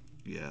down.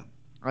 Yeah.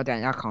 I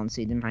can't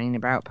see them hanging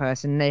about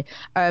personally.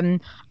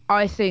 Um,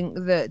 I think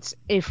that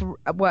if,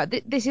 well,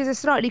 this is a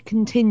slightly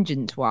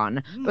contingent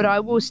one, but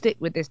I will stick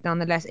with this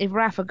nonetheless. If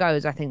Rafa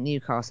goes, I think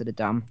Newcastle are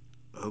done.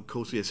 Of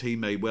course, yes, he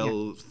may Yeah.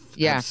 well have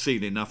Yeah.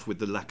 seen enough with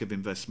the lack of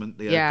investment.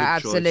 Yeah, Yeah,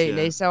 good choice.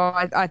 absolutely. Yeah. So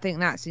I think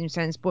that seems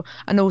sensible.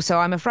 And also,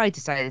 I'm afraid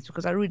to say this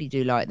because I really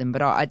do like them,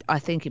 but I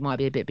think it might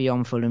be a bit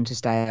beyond Fulham to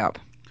stay up.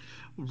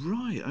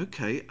 Right.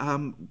 Okay.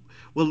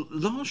 Well,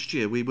 last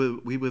year we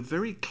were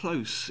very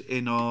close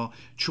in our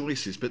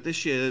choices, but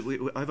this year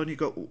I've only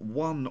got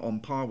one on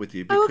par with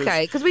you Oh, because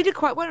okay, because we did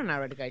quite well on our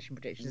relegation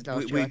predictions we,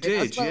 last year, we I think.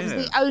 did. Well, it was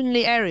the Yeah.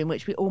 only area in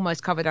which we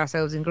almost covered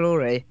ourselves in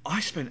glory. I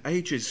spent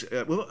ages.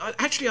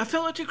 Actually, I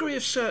felt a degree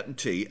of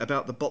certainty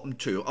about the bottom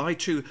two.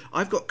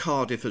 I've got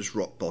Cardiff as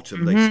rock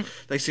bottom. Mm-hmm.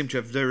 They seem to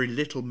have very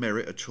little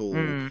merit at all,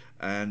 Mm,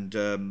 and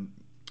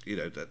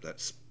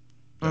that's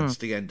mm,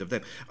 the end of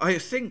them. I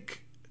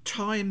think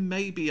time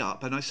may be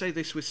up, and I say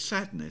this with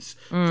sadness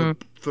mm.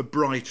 for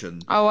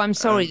Brighton. Oh, I'm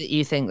sorry that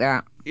you think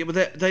that. Yeah, well,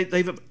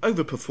 they've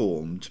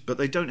overperformed, but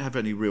they don't have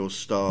any real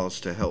stars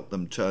to help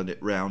them turn it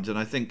round. And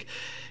I think,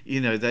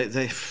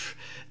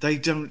 they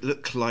don't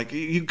look like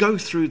you go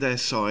through their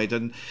side,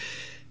 and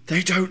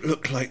they don't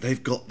look like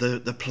they've got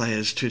the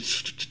players to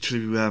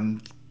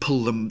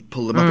pull them up.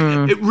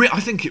 Mm. I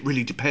think it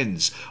really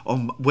depends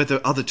on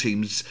whether other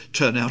teams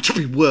turn out to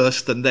be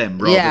worse than them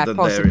rather Yeah, than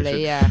their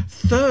possibly. Yeah.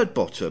 third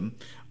bottom.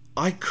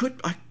 I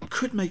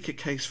could make a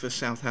case for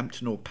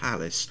Southampton or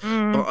Palace, but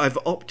Mm. I've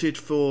opted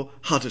for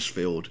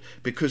Huddersfield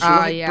because, Ah,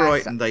 like yes.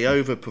 Brighton, they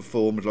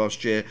overperformed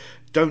last year,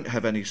 don't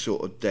have any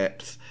sort of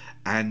depth,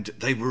 and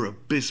they were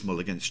abysmal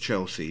against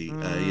Chelsea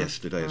Mm,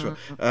 yesterday as well.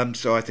 mm.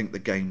 So I think the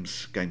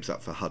game's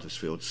up for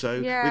Huddersfield. So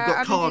we've Yeah, got I mean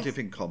it's Cardiff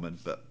in common,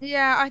 but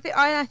yeah,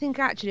 I think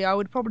actually I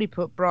would probably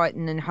put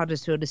Brighton and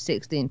Huddersfield as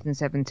 16th and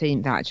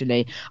 17th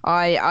actually.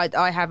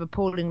 I have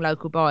appalling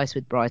local bias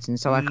with Brighton,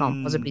 so I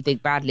can't possibly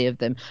think badly of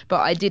them. But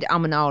I did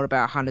and ah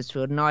about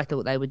Huddersfield, and I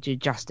thought they would do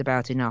just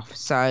about enough.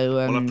 So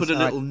well, I've put a so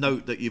little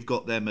note that you've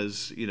got them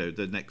as the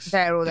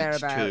there or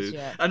next thereabouts, two.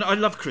 yeah. And I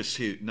love Chris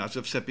Hughton, as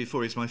I've said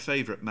before. He's my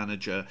favourite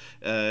manager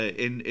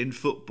in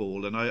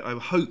football, and I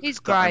hope He's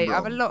that I'm great. I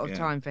have a wrong. lot of Yeah.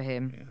 time for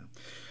him. Yeah.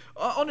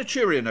 On a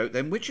cheerier note,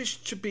 then, which is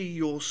to be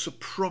your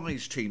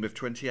surprise team of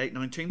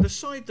 28-19, the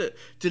side that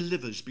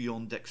delivers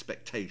beyond Well, they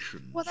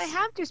expectations?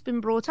 have just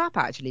been brought up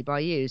actually by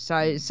you, so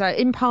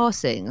in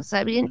passing, so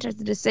it'd be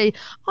interested to see.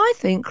 I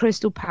think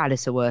Crystal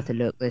Palace are worth a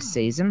look this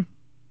season.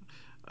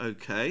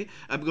 Okay,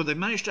 because they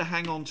managed to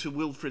hang on to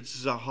Wilfred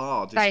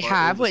Zaha They despite all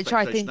have, the which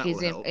I speculation. think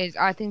That will is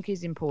help. I think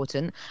is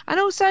important, and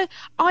also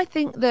I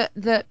think that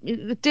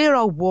dear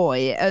old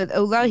boy,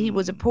 although he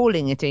was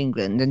appalling at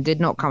England and did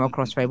not come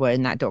across very well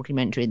in that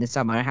documentary in the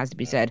summer, it has to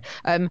be said.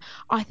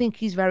 I think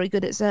he's very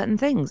good at certain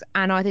things,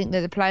 and I think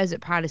that the players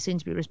at Palace seem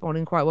to be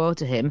responding quite well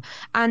to him.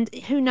 And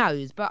who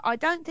knows? But I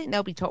don't think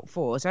they'll be top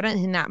four, so I don't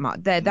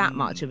think they're that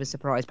much of a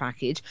surprise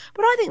package.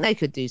 But I think they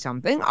could do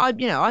something.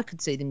 I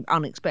could see them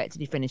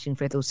unexpectedly finishing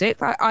fifth or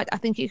sixth. I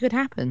think it could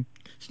happen.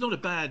 It's not a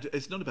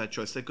bad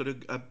choice. They've got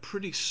a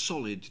pretty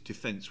solid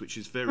defence, which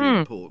is very Hmm.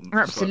 important for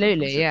a side like Absolutely,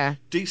 Commission. yeah.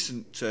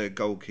 Decent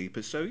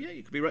goalkeepers, so yeah,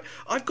 you could be right.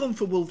 I've gone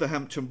for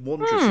Wolverhampton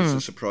Wanderers as Hmm.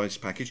 a surprise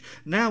package,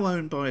 now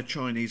owned by a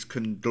Chinese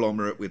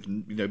conglomerate with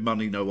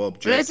money no Well,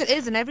 object.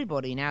 isn't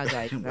everybody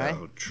nowadays, though?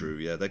 Well, true,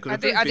 yeah, they've got a I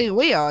think very I big. think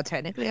we are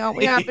technically, aren't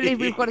we? I believe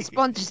we've got a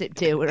sponsorship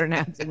deal we're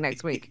announcing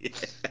next week.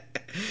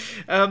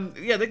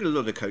 Yeah, they've got a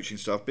lot of coaching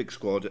staff, big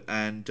squad,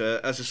 and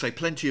as I say,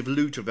 plenty of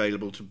loot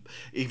available to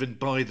even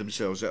buy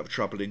themselves out of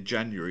trouble in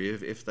January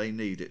if they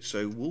need it.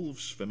 So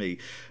Wolves for me.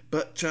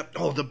 But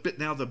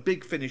now the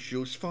big finish,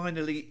 Jules,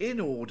 finally in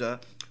order.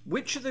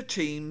 Which are the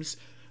teams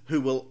who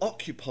will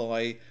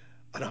occupy?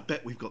 And I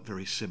bet we've got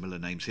very similar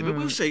names here, but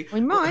we'll see.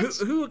 We might.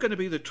 Who are going to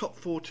be the top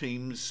 4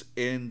 teams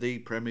in the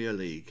Premier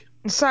League?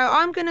 So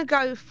I'm going to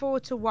go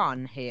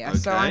 4-1 here.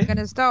 So I'm Okay. going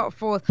to start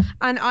fourth,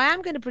 and I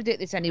am going to predict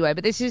this anyway.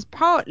 But this is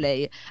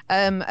partly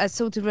a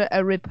sort of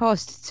a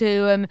riposte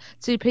to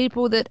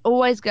people that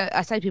always go.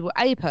 I say people,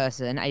 a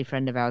person, a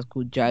friend of ours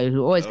called Joe,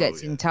 who always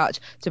gets in touch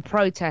to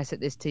protest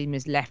that this team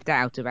is left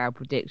out of our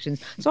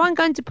predictions. So I'm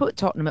going to put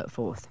Tottenham at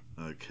fourth.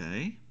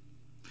 Okay.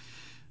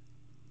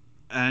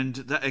 And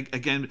that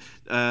again,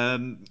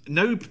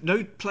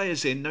 no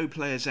players in, no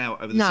players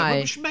out over the summer, No,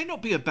 which may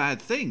not be a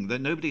bad thing.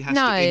 That nobody has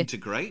to no.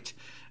 integrate,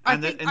 I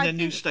and think in I their new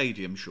think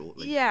stadium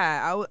shortly.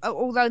 Yeah,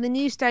 although the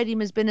new stadium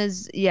has been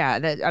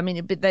I mean,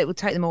 it will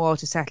take them a while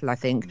to settle, I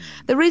think.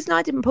 The reason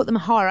I didn't put them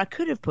higher, I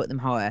could have put them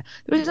higher.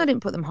 The reason I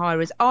didn't put them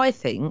higher is I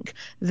think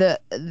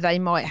that they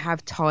might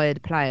have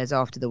tired players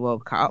after the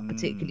World Cup,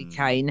 particularly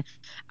Kane,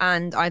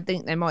 and I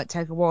think they might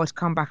take a while to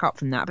come back up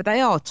from that. But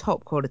they are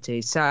top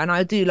quality, and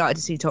I do like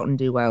to see Tottenham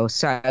do well,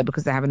 so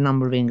because they have a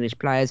number of English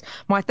players.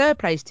 My third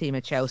place team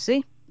are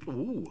Chelsea.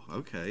 Oh,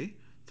 okay.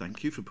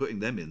 Thank you for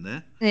putting them in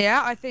there.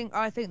 Yeah, I think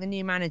the new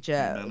New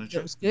manager manager.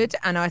 looks good,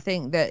 and I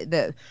think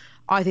that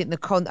I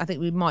think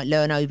we might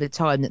learn over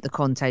time that the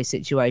Conte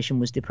situation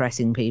was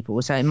depressing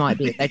people, so it might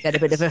be that they get a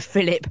bit of a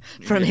fillip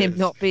from him Yes,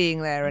 not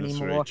being there that's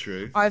very anymore.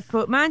 true. I've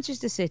put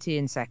Manchester City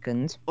in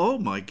second. Oh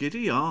my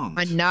giddy I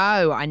aunt.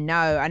 know, I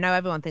know, I know.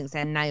 Everyone thinks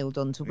they're nailed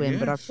on to win,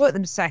 but I've Yes. put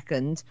them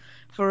second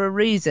for a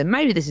reason.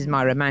 Maybe this is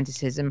my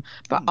romanticism,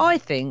 but I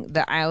think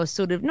that our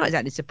sort of not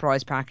exactly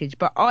surprise package,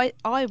 but I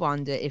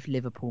wonder if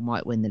Liverpool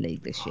might win the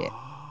league this year.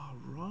 Ah,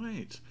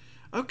 right.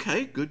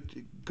 Okay,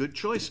 good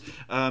choice.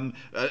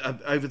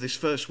 Over this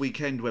first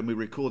weekend when we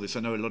record this, I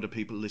know a lot of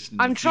people listen in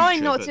the I'm trying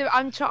future, not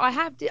but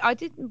to. I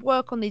did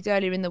work on these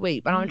earlier in the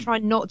week, but I'm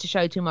trying not to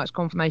show too much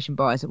confirmation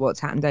bias of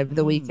what's happened over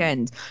the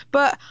weekend.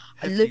 But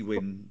hefty Liverpool,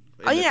 win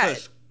oh in the yeah,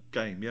 first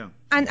game, yeah.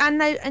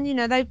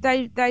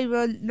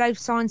 they've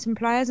signed some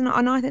players, and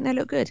I think they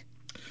look good.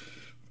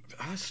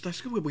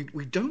 That's good.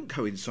 We don't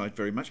coincide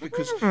very much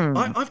because Hmm.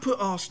 I've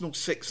put Arsenal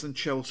sixth and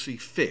Chelsea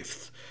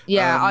fifth.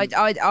 Yeah,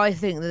 I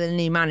think that the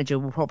new manager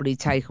will probably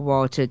take a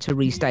while to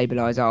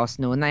restabilise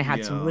Arsenal, and they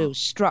had some Yeah. real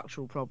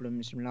structural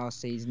problems from last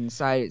season.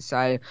 So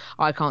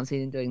I can't see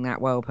them doing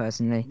that well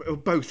personally.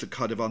 Both are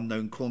kind of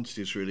unknown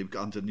quantities, really,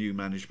 under new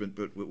management,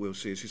 but we'll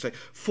see, as you say.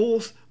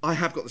 Fourth, I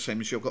have got the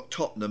same issue. I've got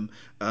Tottenham.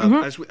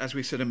 Hmm. As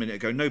we said a minute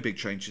ago, no big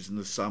changes in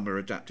the summer,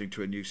 adapting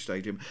to a new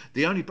stadium.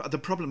 The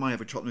problem I have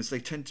with Tottenham is they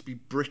tend to be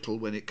brittle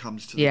when it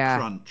comes to the Yeah,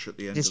 crunch at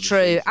the end it's of the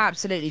true, season.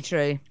 absolutely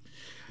true.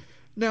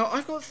 Now,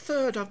 I've got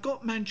third. I've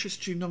got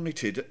Manchester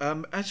United.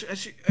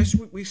 As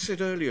we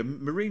said earlier,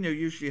 Mourinho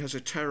usually has a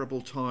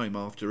terrible time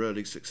after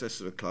early success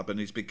of a club, and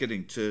he's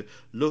beginning to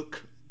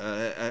look,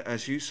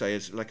 as you say,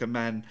 as like a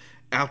man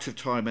out of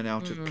time and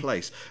out of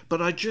place. But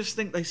I just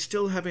think they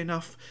still have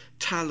enough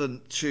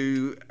talent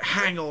to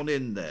hang on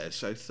in there.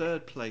 So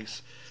third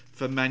place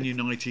for Man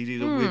United,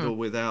 either with or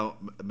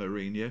without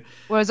Mourinho.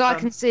 Whereas I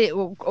can see it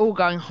all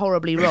going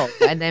horribly wrong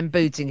and then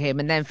booting him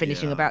and then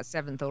finishing Yeah. about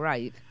seventh or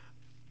eighth.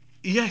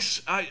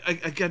 Yes,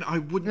 again, I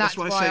wouldn't. That's That's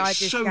why I why say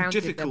it's I so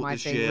discounted them, difficult I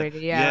this think, year.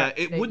 really. Yeah, Yeah,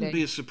 it wouldn't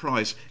be absolutely. a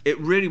surprise. It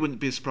really wouldn't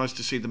be a surprise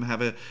to see them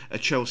have a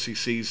Chelsea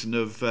season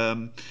of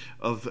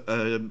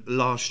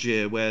last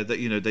year, where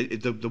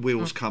the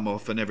wheels come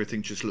off and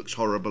everything just looks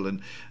horrible,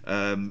 and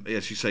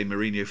as you say,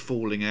 Mourinho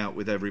falling out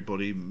with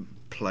everybody,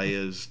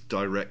 players,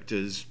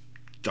 director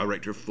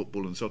of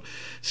football and so on.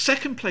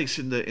 Second place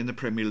in the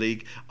Premier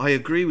League. I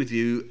agree with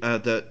you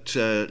that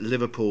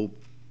Liverpool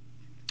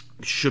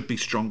should be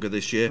stronger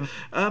this year.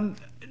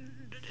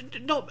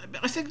 Not,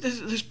 I think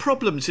there's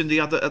problems in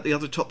at the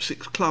other top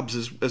six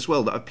clubs as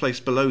well that I've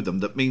placed below them.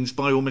 That means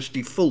by almost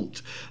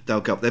default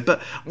they'll go up there.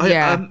 But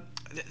Yeah.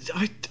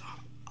 I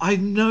I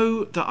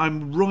know that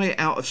I'm right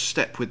out of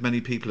step with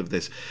many people of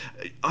this.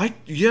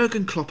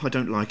 Jurgen Klopp, I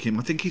don't like him.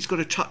 I think he's got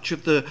a touch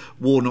of the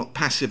Warnock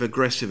passive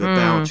aggressive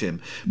about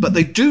him. But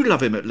they do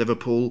love him at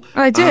Liverpool.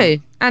 I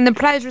do. And the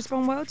players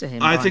respond well to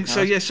him, I by and think so.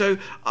 large. Yeah. So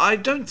I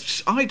don't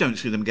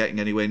see them getting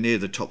anywhere near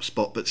the top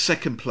spot. But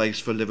second place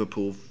for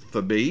Liverpool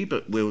for me.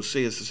 But we'll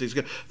see as the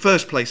season goes.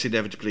 First place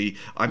inevitably.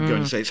 I'm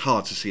going to say it's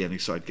hard to see any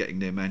side getting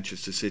near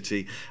Manchester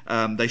City.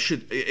 They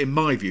should, in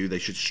my view, they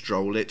should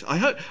stroll it. I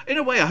hope, in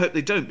a way, I hope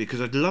they don't because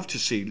I'd love to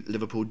see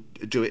Liverpool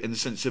do it in the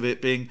sense of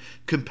it being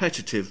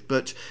competitive.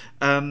 But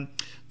I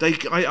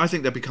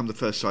think they'll become the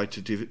first side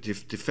to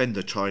defend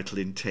the title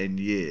in 10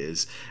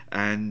 years,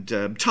 and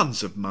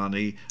tons of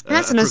money.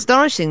 That's an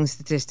astonishing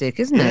statistic,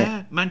 isn't it?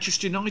 Yeah,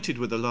 Manchester United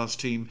were the last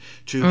team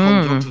to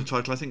hold on to the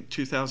title. I think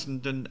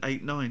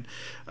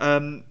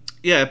 2008-9.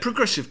 Yeah,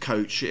 progressive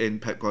coach in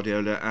Pep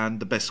Guardiola and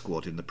the best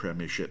squad in the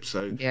Premiership.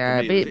 So for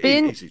Yeah, me, it was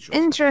an easy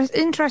choice.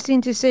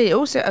 interesting to see.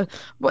 Also,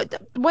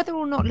 whether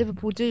or not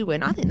Liverpool do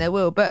win, I think they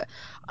will. But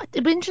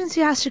it'll be interesting to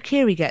see how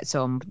Shaqiri gets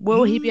on.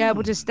 Will he be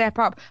able to step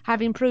up,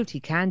 having proved he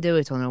can do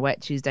it on a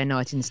wet Tuesday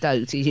night in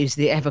Stoke, to use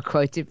the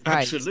ever-quoted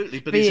phrase?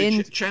 Absolutely, but Be he's a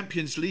in-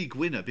 Champions League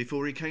winner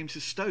before he came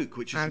to Stoke,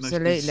 which is the most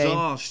Absolutely. bizarre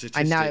I know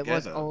statistic it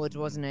was ever. odd,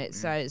 wasn't it?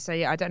 So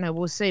yeah, I don't know.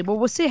 We'll see. Well,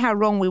 we'll see how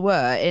wrong we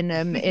were in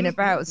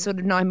about sort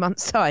of 9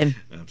 months' time.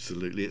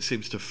 Absolutely, it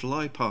seems to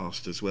fly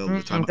past as well.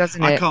 The time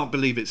Doesn't I it? can't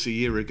believe it's a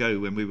year ago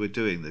when we were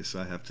doing this.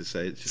 I have to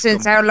say, it's just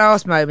Since gone. our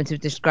last moment of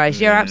disgrace,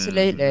 yeah, Yeah.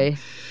 absolutely.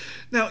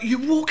 Now, you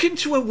walk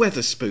into a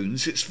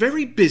Weatherspoons, it's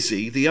very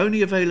busy. The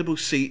only available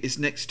seat is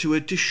next to a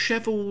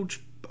dishevelled,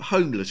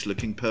 homeless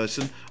looking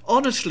person.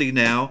 Honestly,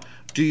 now,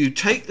 do you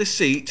take the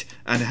seat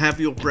and have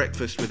your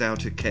breakfast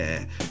without a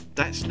care?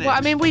 That's next. Well,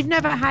 I mean, we've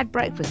never had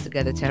breakfast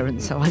together,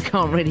 Terence, so I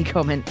can't really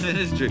comment.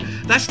 That's true.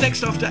 That's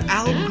next after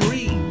Al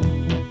Green.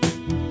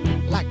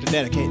 I'd like to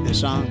dedicate this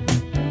song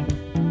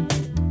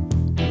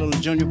to little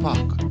Junior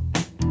Parker.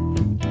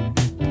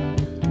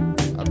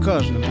 A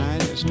cousin of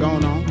mine is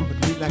going on,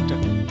 but we'd like to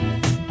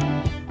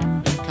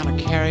kind of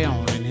carry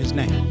on in his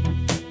name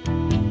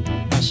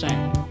by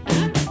saying,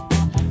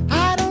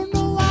 I don't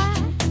know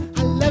why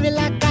I love you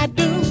like I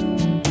do.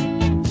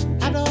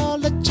 After all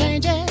the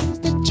changes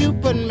that you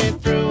put me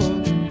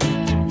through,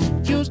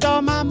 used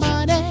all my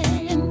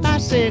money and my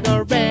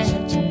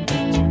cigarettes,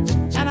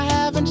 and I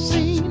haven't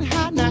seen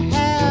how to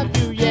have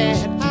you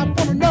yet. I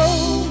wanna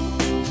know,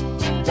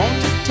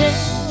 won't you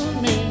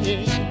tell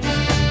me?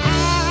 I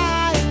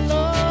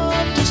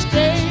love to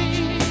stay.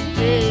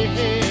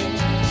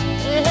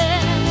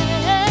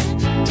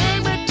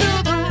 Take me to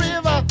the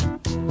river,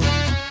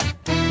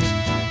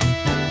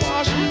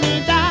 wash me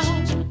down.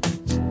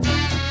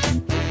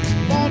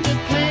 Want to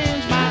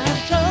cleanse my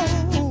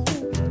soul,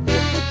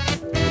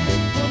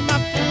 put my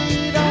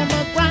feet on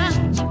the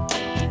ground.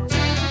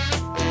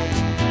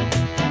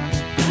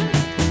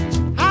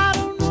 I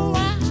don't know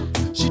why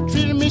she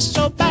treated me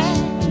so bad.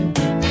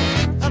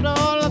 After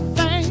all the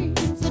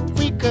things that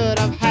we could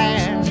have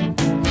had,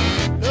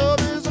 love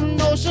is a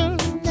notion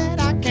that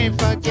I can't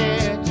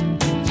forget.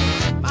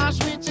 My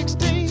sweet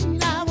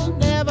 16, I will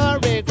never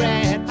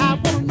regret. I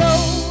wanna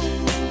know,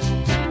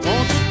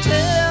 won't you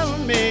tell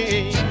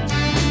me?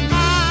 I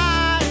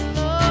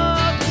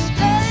love to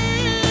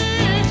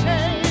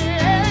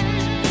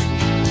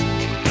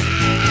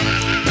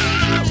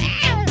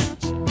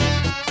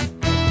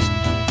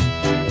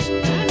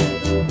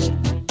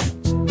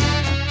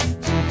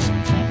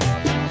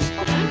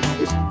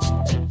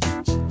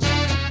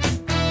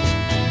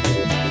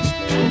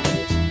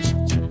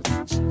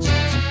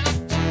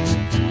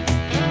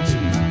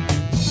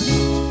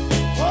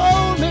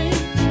hold me,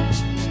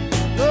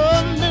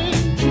 love me,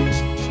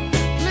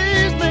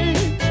 please me,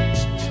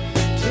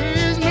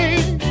 tease me,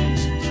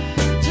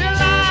 till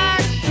I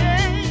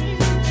can't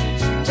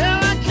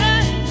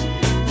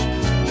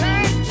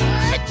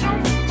take no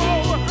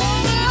more.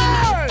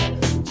 Hey!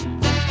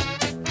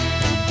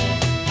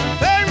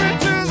 Take me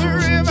to the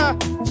river.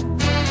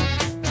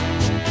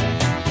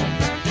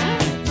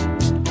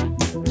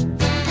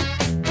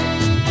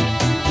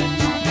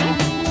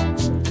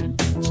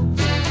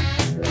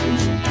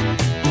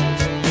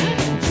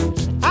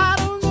 I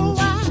don't know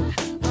why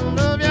I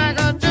love you like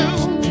I do,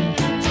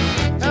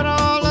 and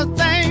all the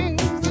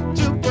things that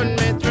you put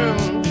me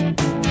through.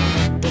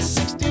 The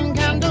 16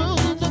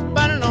 candles are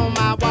burning on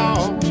my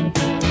wall.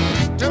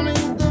 Tell me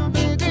the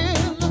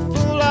biggest, the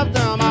fool of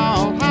them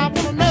all. I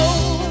wanna know,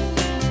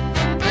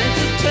 can't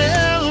you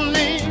tell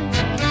me?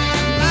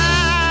 I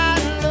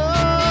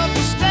love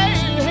to stay.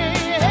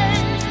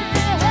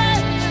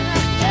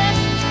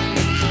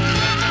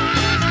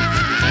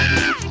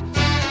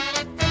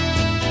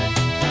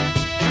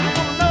 I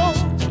wanna know,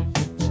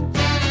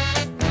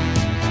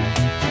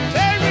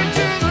 take me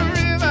to the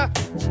river.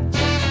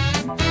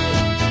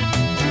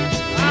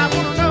 I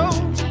wanna know,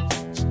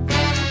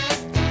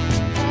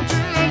 won't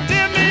you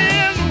dip me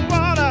in the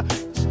water?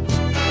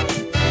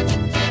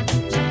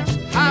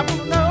 I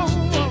wanna know,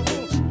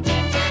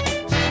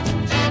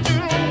 won't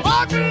you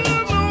walk me in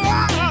the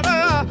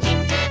water?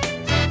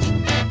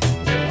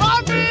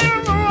 Walk me in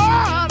the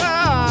water.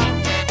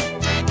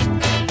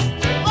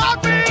 Walk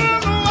me in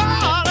the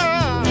water.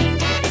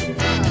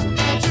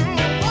 Won't you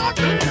walk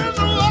me in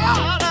the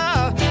water?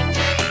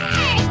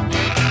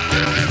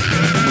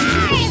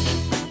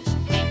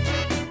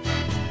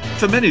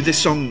 For many, this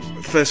song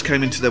first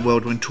came into their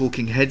world when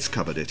Talking Heads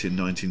covered it in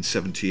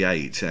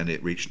 1978, and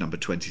it reached number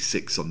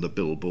 26 on the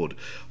Billboard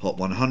Hot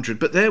 100.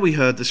 But there we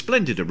heard the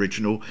splendid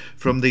original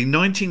from the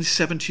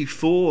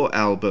 1974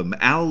 album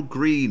Al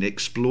Green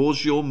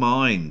Explores Your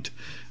Mind.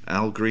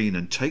 Al Green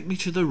and Take Me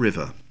to the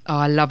River. Oh,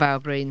 I love Al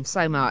Green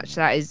so much.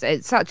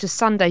 It's such a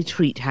Sunday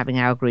treat having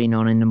Al Green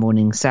on in the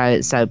morning. So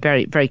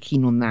very very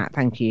keen on that.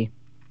 Thank you.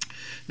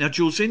 Now,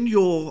 Jules, in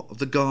your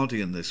The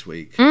Guardian this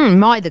week,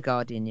 The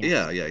Guardian,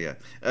 yes. yeah.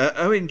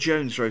 Owen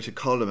Jones wrote a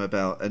column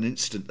about an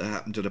incident that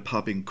happened at a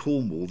pub in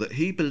Cornwall that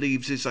he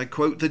believes is, I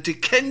quote, the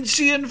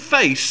Dickensian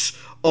face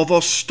of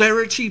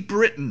austerity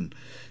Britain,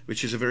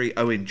 which is a very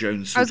Owen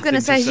Jones I sort was of going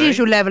to thing say to his say.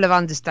 usual level of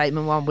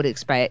understatement one would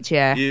expect,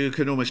 yeah. You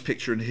can almost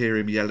picture and hear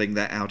him yelling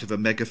that out of a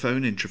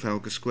megaphone in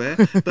Trafalgar Square.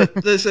 But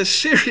there's a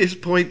serious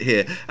point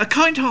here. A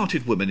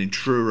kind-hearted woman in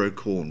Truro,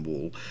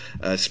 Cornwall,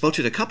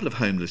 spotted a couple of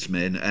homeless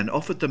men and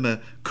offered them a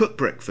cooked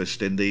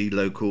breakfast in the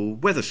local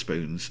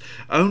Wetherspoons,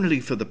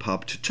 only for the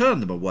pub to turn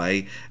them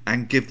away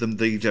and give them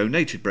the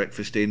donated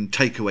breakfast in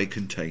takeaway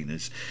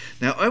containers.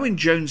 Now, Owen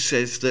Jones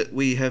says that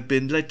we have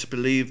been led to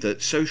believe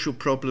that social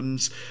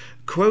problems,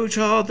 quote,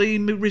 are the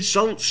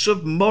results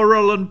of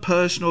moral and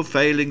personal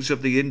failings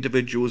of the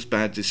individual's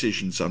bad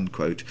decisions,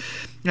 unquote.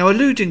 Now,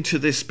 alluding to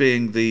this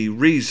being the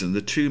reason,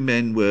 the two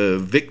men were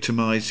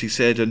victimised, he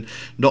said, and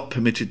not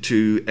permitted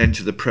to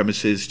enter the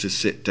premises to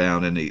sit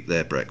down and eat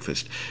their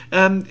breakfast.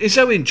 Is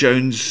Owen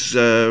Jones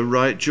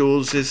right,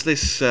 Jules? Is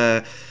this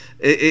the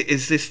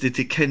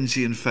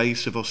Dickensian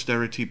face of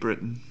austerity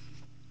Britain?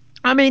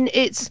 I mean,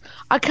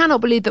 I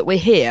cannot believe that we're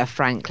here,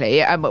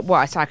 frankly. Well,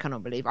 I say I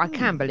cannot believe. I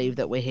can believe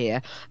that we're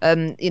here.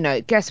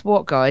 Guess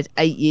what, guys?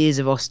 8 years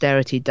of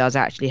austerity does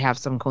actually have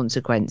some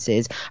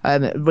consequences.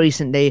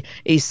 Recently,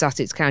 East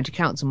Sussex County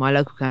Council, my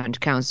local county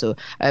council,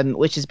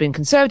 which has been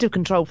Conservative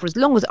controlled for as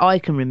long as I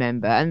can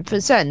remember, and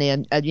for certainly,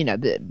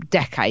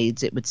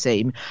 decades, it would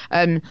seem.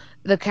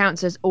 The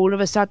councillors all of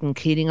a sudden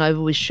keeling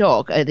over with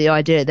shock at the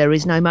idea that there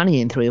is no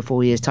money in 3 or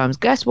 4 years' time.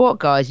 Guess what,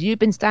 guys? You've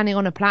been standing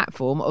on a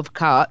platform of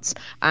cuts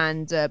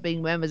and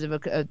being members of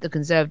the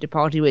Conservative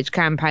Party, which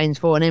campaigns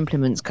for and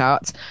implements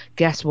cuts.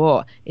 Guess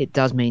what? It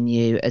does mean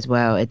you as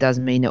well. It does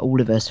mean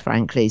all of us,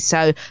 frankly.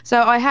 So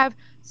I have.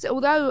 So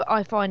although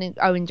I find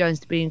Owen Jones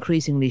to be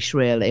increasingly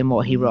shrill in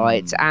what he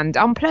writes and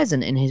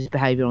unpleasant in his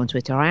behaviour on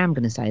Twitter, I am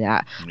going to say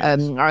that. Yes.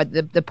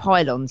 The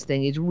pylons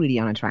thing is really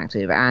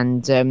unattractive,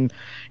 and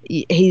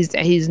he's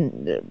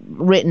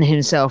written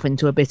himself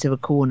into a bit of a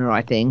corner,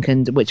 I think,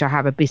 and which I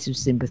have a bit of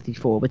sympathy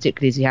for,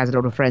 particularly as he has a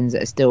lot of friends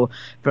that are still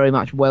very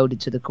much welded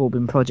to the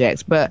Corbyn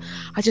project. But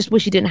I just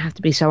wish he didn't have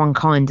to be so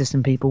unkind to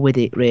some people with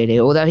it, really.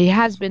 Although he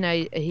has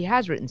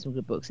written some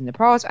good books in the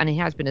past, and he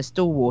has been a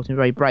stalwart and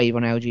very brave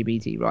on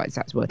LGBT rights.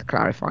 That's worth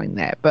clarifying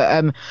there.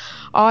 But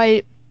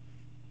I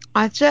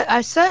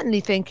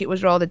certainly think it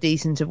was rather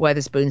decent of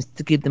Wetherspoons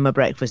to give them a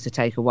breakfast to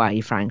take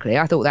away, frankly.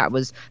 I thought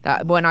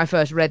that when I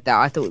first read that,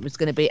 I thought it was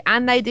going to be,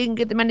 and they didn't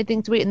give them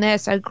anything to eat and they're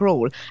so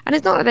cruel. And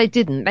it's not that they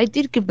didn't. They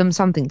did give them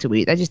something to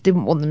eat. They just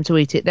didn't want them to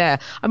eat it there.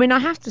 I mean, I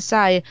have to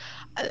say,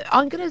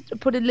 I'm going to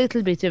put a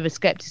little bit of a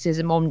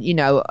scepticism on,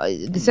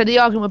 so the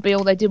argument would be,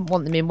 they didn't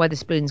want them in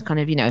Wetherspoons kind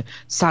of,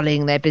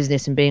 sullying their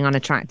business and being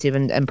unattractive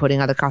and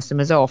putting other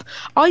customers off.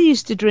 I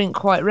used to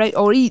drink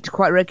or eat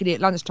quite regularly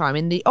at lunchtime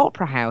in the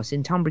Opera House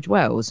in Tunbridge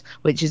Wells,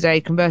 which is a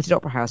converted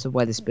opera house of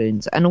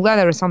Wetherspoons. And although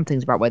there are some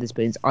things about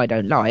Wetherspoons I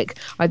don't like,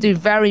 I do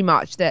very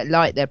much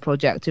like their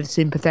project of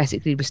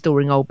sympathetically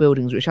restoring old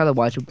buildings which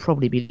otherwise would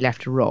probably be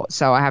left to rot.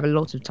 So I have a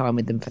lot of time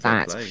with them for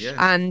that. Play, yes.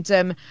 And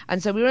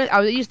so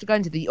I used to go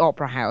into the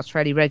Opera House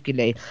fairly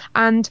regularly,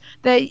 and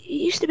they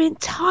used to be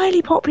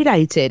entirely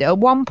populated at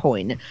one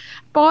point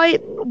by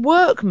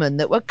workmen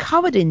that were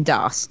covered in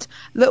dust,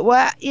 that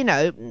were,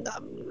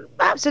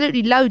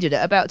 absolutely loaded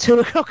at about 2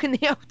 o'clock in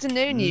the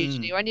afternoon,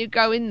 usually, when you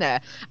go in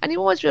there. And you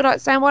always feel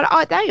like saying, well,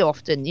 they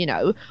often,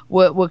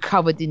 were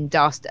covered in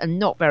dust and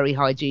not very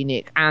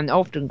hygienic and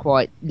often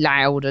quite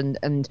loud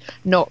and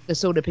not the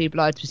sort of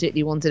people I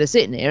particularly wanted to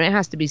sit near, it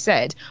has to be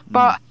said.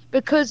 But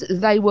because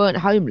they weren't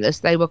homeless,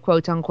 they were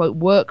quote unquote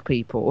work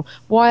people.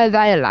 Why are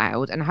they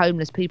allowed and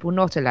homeless people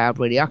not allowed,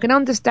 really? I can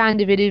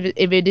understand if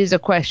it is a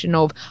question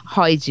of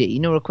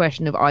hygiene or a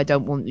question of I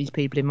don't want these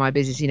people in my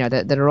business,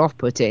 that are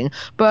off-putting.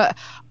 But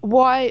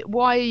why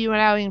are you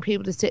allowing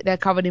people to sit there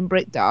covered in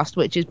brick dust,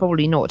 which is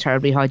probably not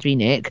terribly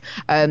hygienic,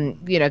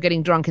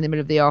 getting drunk in the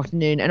middle of the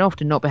afternoon and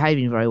often not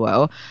behaving very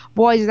well?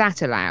 Why is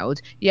that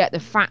allowed? Yet the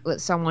fact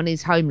that someone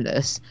is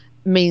homeless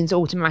means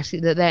automatically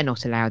that they're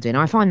not allowed in.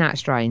 I find that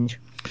strange.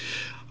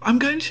 I'm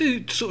going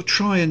to sort of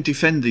try and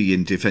defend the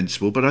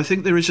indefensible, but I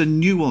think there is a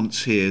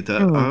nuance here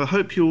that I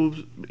hope you'll,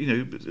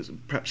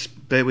 perhaps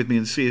bear with me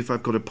and see if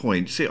I've got a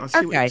point. See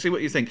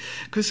what you think.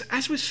 Because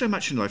as with so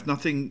much in life,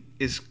 nothing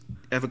is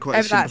ever quite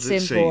as simple as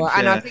it seems.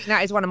 And I think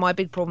that is one of my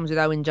big problems with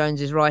Owen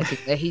Jones's writing,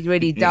 that he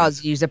really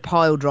does use a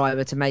pile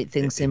driver to make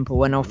things simple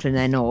when often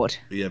they're not.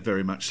 Yeah,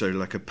 very much so,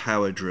 like a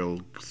power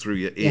drill through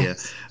your ear.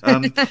 Yes.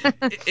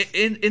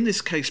 In this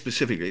case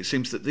specifically, it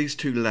seems that these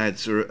two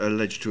lads are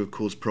alleged to have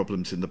caused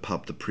problems in the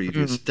pub the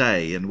previous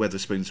day, and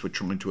Wetherspoons were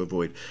trying to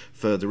avoid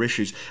further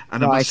issues.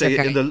 And I must say,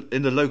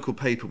 in the local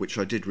paper, which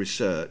I did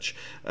research,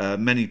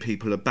 many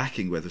people are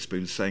backing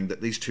Wetherspoons, saying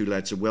that these two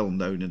lads are well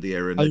known in the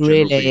area and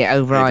their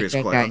general behaviour is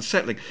quite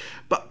unsettling.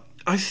 But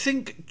I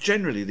think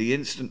generally the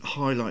incident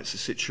highlights a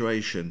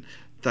situation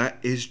that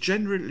is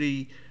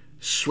generally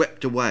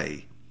swept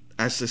away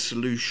as the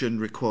solution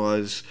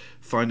requires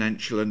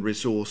financial and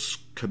resource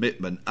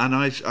commitment. And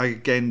I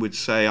again would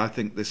say I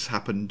think this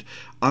happened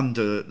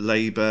under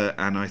Labour,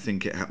 and I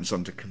think it happens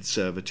under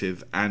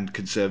Conservative and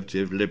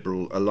Conservative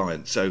Liberal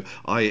alliance. So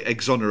I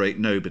exonerate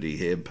nobody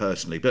here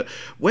personally. But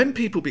when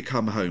people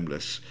become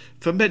homeless,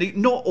 for many,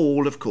 not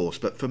all of course,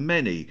 but for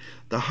many,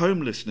 the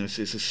homelessness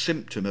is a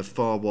symptom of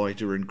far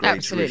wider and greater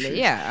Absolutely, issues,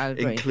 yeah, I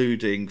agree.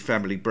 including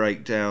family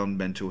breakdown,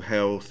 mental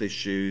health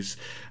issues.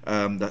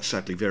 That's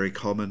sadly very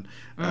common.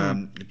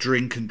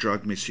 Drink and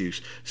drug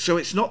misuse. So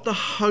it's not the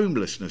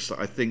homelessness that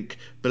I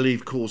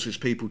believe causes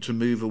people to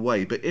move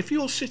away. But if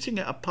you're sitting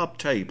at a pub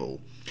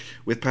table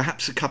with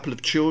perhaps a couple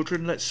of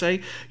children, let's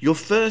say, your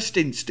first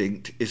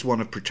instinct is one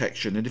of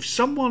protection. And if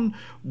someone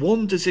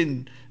wanders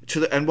in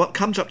and what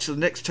comes up to the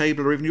next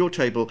table or even your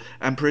table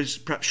and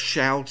perhaps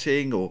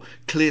shouting or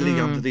clearly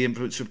under the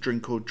influence of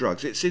drink or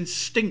drugs, it's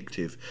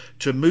instinctive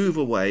to move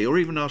away or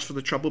even ask for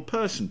the troubled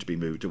person to be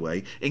moved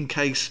away in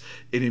case,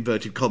 in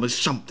inverted commas,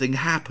 something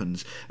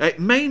happens. It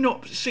may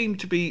not seem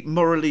to be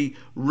morally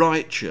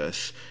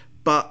righteous,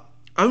 but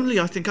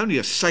I think only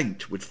a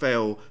saint would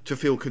fail to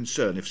feel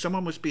concern if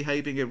someone was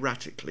behaving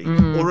erratically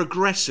or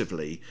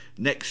aggressively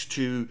next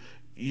to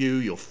you,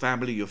 your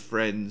family, your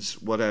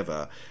friends,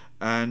 whatever.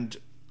 And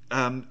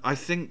I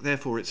think,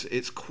 therefore,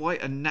 it's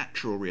quite a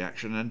natural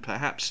reaction, and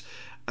perhaps,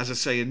 as I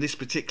say, in this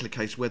particular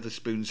case,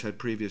 Weatherspoons had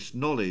previous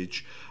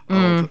knowledge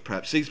of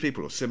perhaps these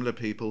people or similar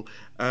people.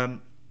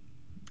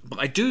 But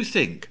I do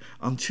think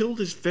until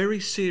there's very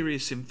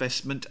serious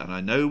investment, and I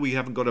know we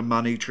haven't got a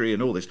money tree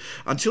and all this,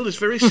 until there's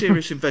very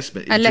serious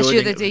investment in Unless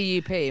you're joining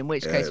the DUP, in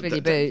which case fill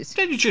your then boots.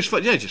 you just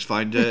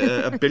find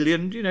a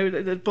billion,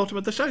 at the bottom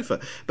of the sofa.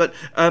 But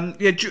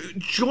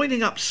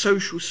joining up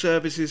social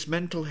services,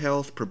 mental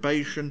health,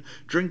 probation,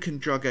 drink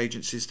and drug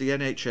agencies, the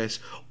NHS,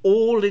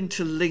 all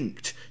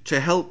interlinked to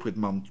help with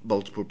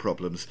multiple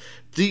problems.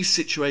 These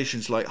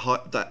situations like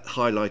that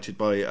highlighted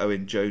by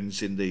Owen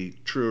Jones in the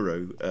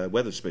Truro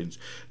Weatherspoons,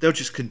 they'll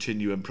just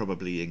continue and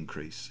probably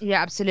increase.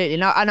 Yeah,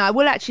 absolutely. And I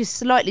will actually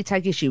slightly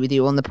take issue with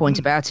you on the point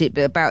about it,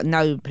 but about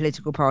no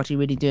political party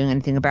really doing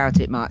anything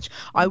about it much.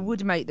 I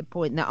would make the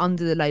point that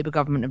under the Labour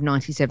government of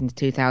 97 to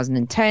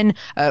 2010,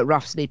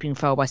 rough sleeping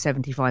fell by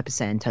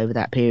 75% over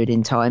that period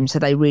in time. So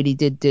they really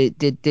did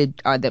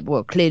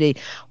clearly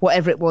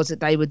whatever it was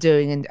that they were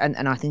doing,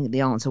 and I think the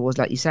answer was,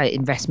 like you say,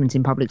 investment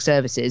in public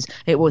services.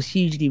 It was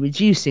hugely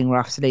reducing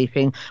rough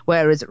sleeping,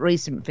 whereas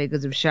recent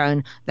figures have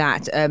shown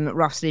that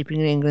rough sleeping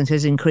in England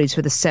has increased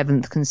for the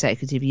 7th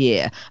consecutive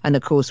year. And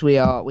of course, we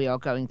are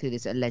going through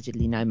this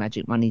allegedly no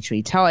magic money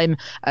tree time.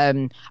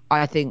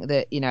 I think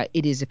that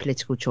it is a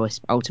political choice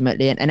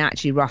ultimately, and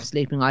actually rough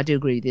sleeping, I do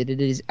agree that it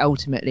is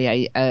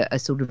ultimately a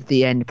sort of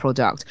the end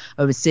product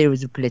of a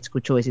series of political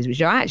choices,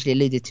 which I actually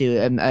alluded to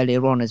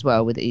earlier on as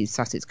well with the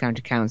Sussex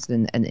County Council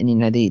and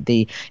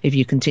the if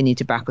you continue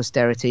to back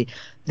austerity,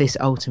 this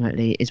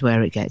ultimately is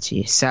where it gets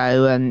you.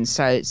 So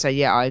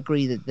yeah, I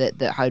agree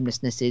that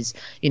homelessness is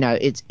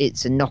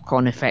it's a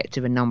knock-on effect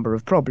of a number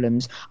of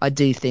problems. I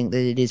do think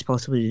that it is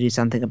possible to do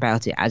something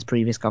about it, as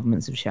previous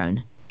governments have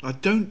shown. I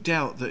don't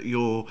doubt that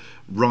you're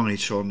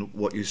right on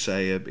what you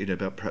say,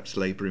 about perhaps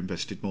Labour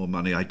invested more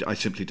money. I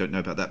simply don't know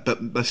about that.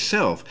 But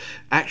myself,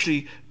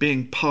 actually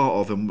being part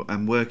of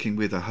and working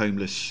with a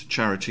homeless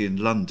charity in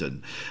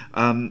London,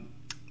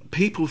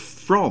 people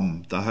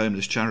from the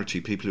homeless charity,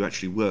 people who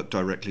actually work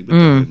directly with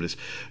the homeless,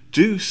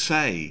 do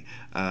say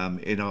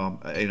in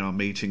our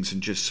meetings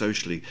and just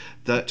socially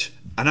that,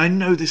 and I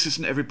know this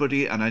isn't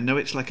everybody, and I know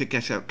it's like a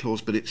get out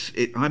clause, but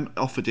I'm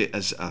offered it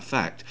as a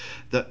fact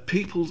that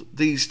people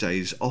these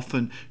days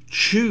often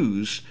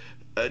choose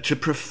to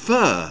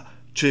prefer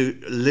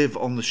to live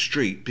on the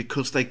street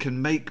because they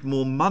can make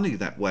more money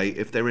that way.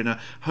 If they're in a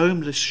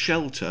homeless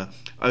shelter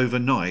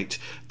overnight,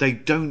 they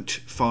don't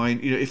find,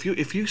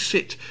 if you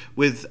sit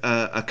with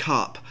a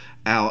cup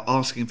out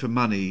asking for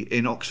money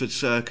in Oxford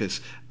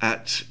Circus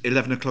at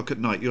 11 o'clock at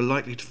night, you're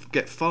likely to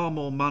get far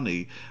more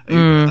money.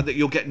 That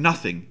you'll get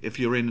nothing if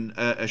you're in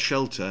a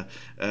shelter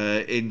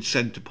in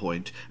Centre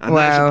Point. And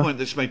that is a point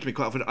that's made to me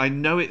quite often. I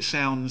know it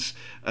sounds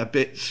a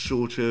bit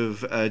sort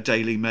of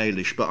Daily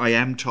Mailish, but I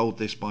am told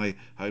this by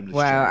homeless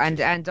charities.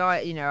 And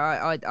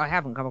I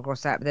haven't come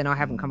across that, but then I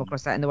haven't come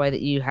across that in the way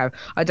that you have.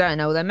 I don't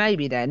know. Then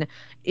maybe then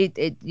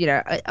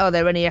are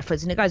there any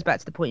efforts? And it goes back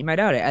to the point you made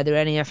earlier. Are there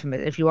any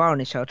efforts, if you are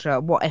in a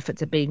shelter, what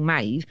efforts are being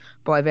made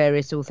by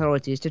various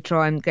authorities to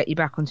try and get you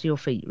back onto your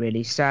feet,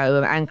 really?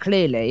 So and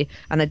clearly,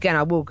 and again,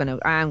 I am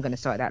going to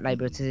cite that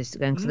Labour statistic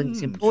again because I think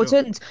it's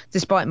important,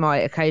 despite my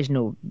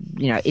occasional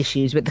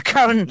issues with the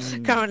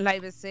current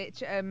Labour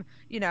sitch.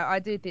 I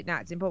do think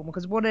that's important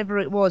because whatever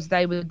it was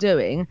they were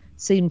doing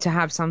seemed to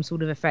have some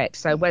sort of effect.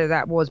 So whether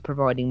that was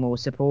providing more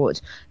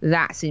support,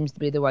 that seems to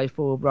be the way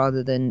forward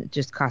rather than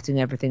just cutting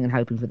everything and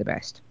hoping for the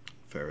best.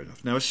 Fair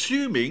enough. Now,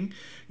 assuming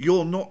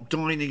you're not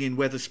dining in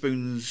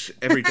Weatherspoons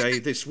every day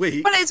this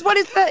week. That's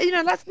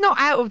not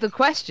out of the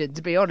question,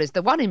 to be honest.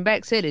 The one in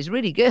Bexhill is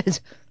really good.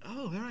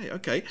 Oh, all right,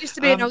 okay. Used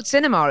to be an old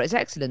cinema. It's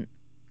excellent.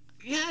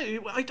 Yeah,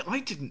 I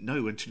didn't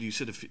know until you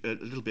said a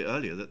little bit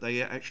earlier that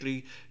they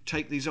actually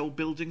take these old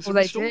buildings Well, and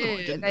they restore them. I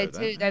do. didn't They know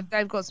do. that.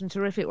 They've got some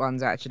terrific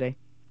ones, actually.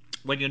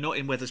 When you're not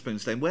in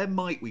Wetherspoons, then where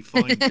might we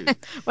find you?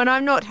 When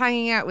I'm not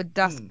hanging out with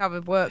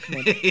dust-covered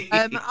workmen.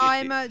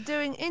 I'm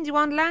doing Indie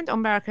Wonderland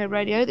on Barricade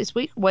Radio this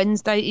week,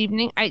 Wednesday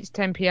evening, 8 to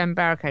 10 p.m,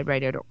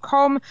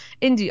 barricaderadio.com.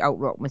 Indie Alt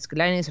Rock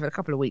Miscellaneous. I've had a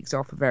couple of weeks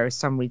off for various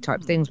summary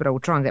type things, but I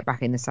will try and get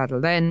back in the saddle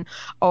then.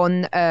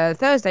 On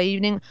Thursday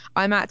evening,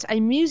 I'm at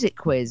a music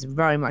quiz.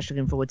 Very much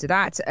looking forward to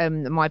that.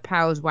 My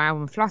pals Wow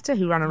and Flutter,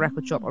 who run a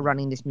record shop, are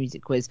running this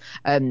music quiz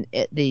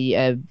at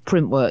the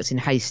Printworks in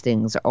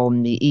Hastings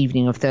on the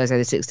evening of Thursday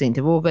the 16th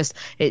of August.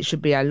 It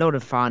should be a lot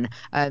of fun.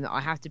 I'm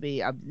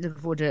looking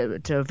forward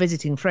to a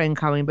visiting friend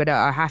coming, but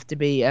I have to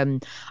be,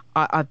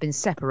 I've been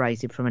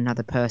separated from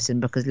another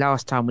person because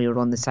last time we were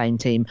on the same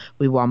team,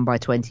 we won by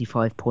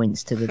 25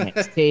 points to the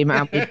next team,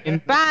 and we've been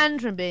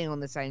banned from being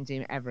on the same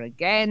team ever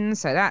again.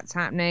 So that's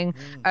happening.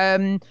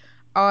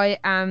 I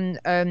am,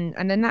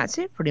 and then that's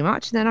it pretty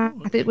much. And then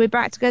I think we're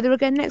back together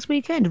again next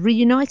weekend,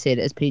 reunited,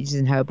 as Peaches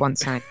and Herb once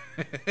sang.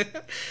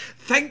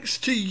 Thanks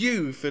to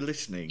you for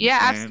listening.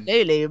 Yeah, And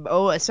absolutely.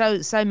 Oh,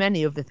 so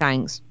many of the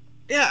thanks.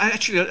 yeah,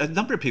 actually, a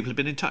number of people have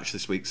been in touch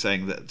this week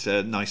saying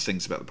that nice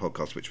things about the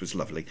podcast, which was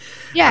lovely.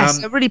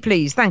 Yes, really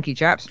pleased. Thank you,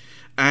 chaps.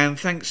 And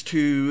thanks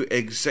to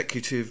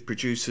executive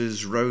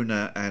producers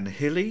Rona and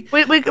Hilly.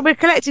 We're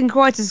collecting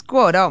quite a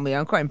squad, aren't we?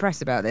 I'm quite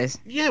impressed about this.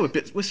 Yeah, we're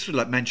sort of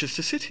like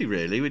Manchester City,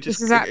 really. We just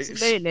This is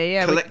absolutely,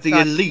 yeah. collect the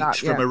elite yeah.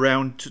 from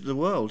around the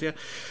world. Yeah.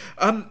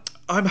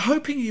 I'm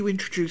hoping you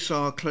introduce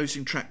our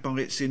closing track by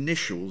its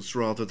initials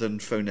rather than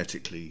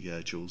phonetically,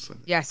 Jules.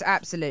 Yes,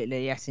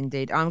 absolutely. Yes,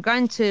 indeed. I'm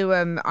going to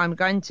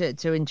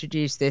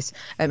introduce this.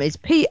 It's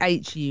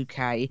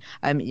PHUK.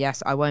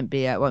 Yes, I won't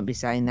be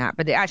saying that,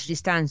 but it actually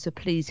stands for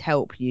Please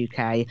Help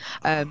UK.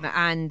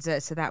 And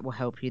so that will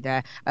help you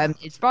there.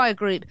 It's by a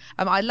group.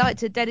 I'd like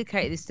to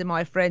dedicate this to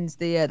my friends,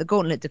 the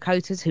Gauntlet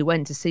Dakotas, who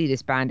went to see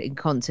this band in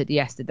concert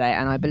yesterday,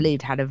 and I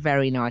believed had a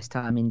very nice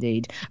time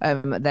indeed.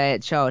 Their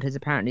child has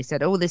apparently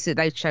said, "Oh, this is."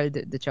 They showed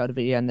the child a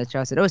video, and the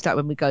child said, "Oh, it's like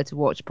when we go to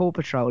watch Paw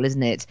Patrol,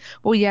 isn't it?"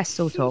 Well, yes,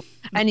 sort of.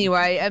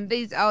 Anyway,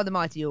 these are the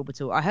Mighty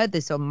Orbital. I heard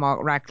this on Mark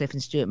Radcliffe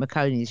and Stuart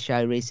McConey's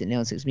show recently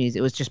on Six Music.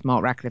 It was just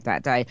Mark Radcliffe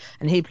that day,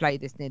 and he played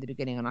this near the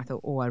beginning, and I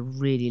thought, oh, I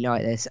really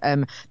like this.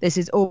 This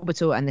is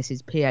Orbital, and this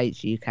is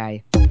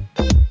PHUK.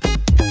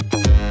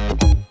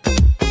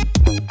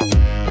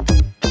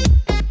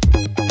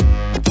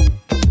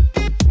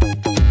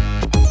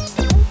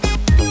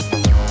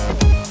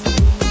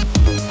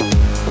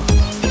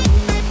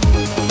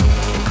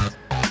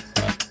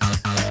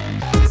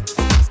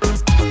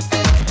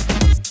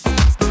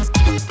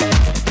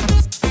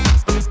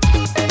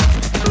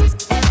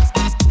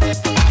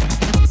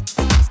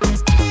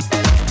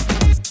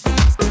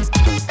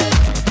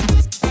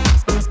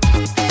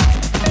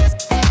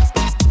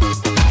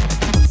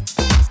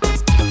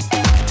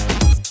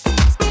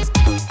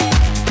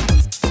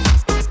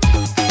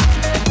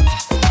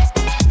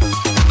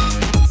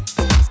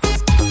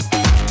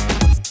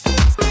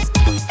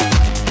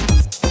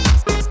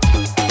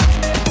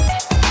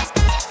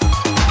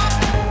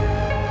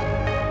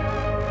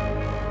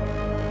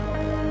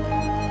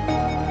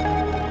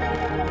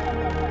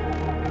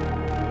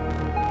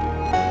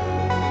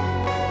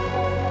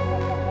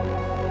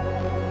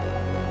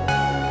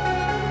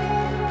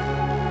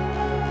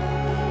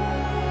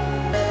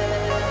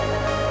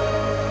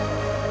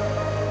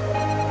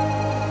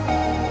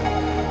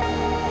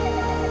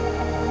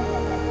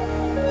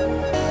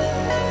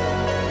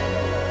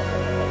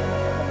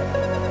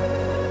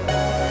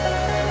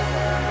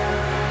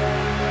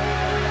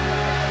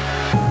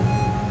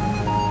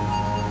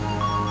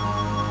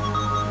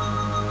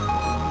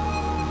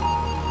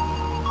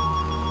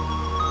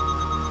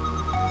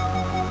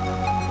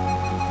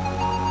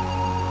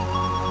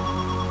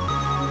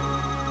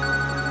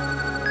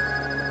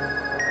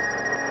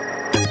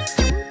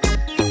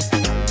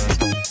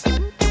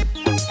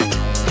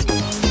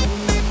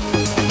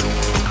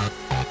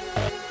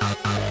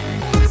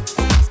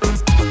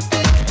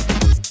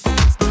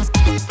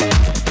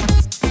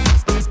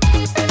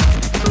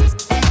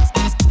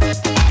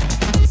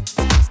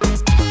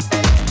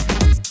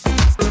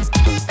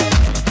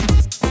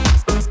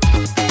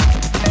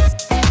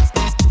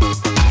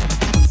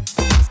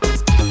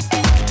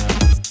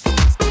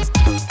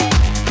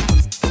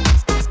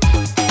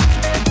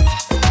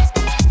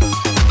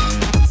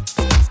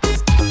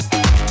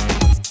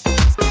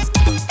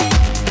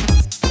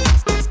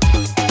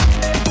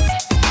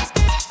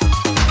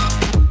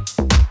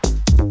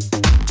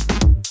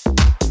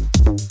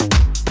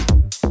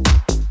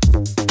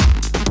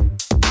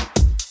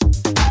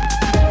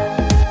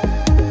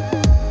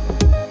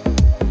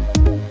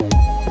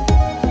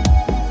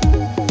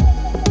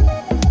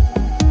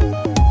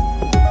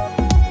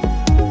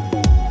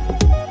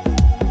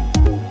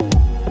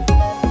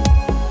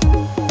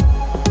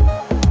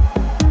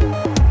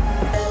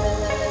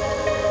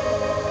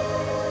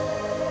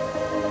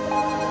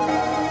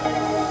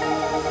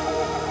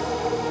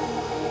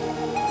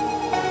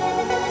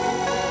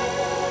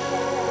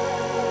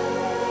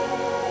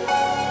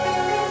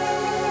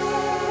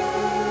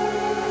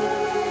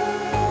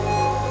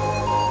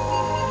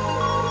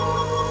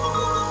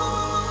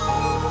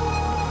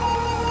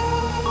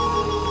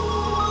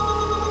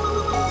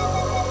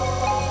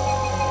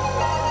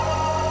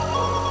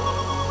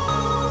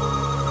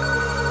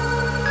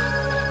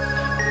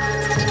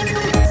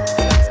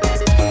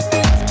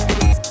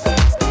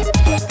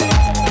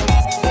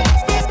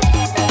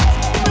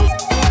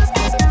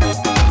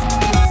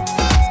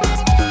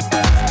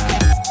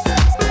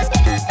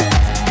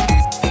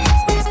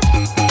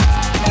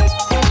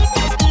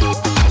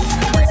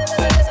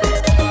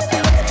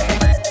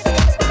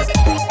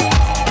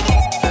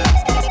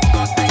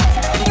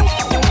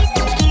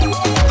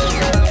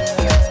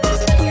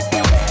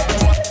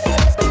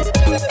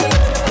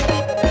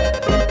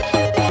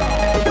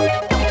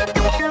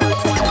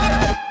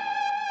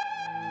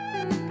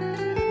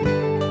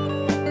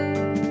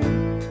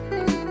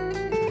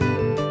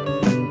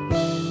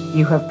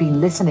 You have been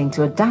listening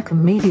to a DACA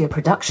Media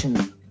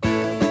production.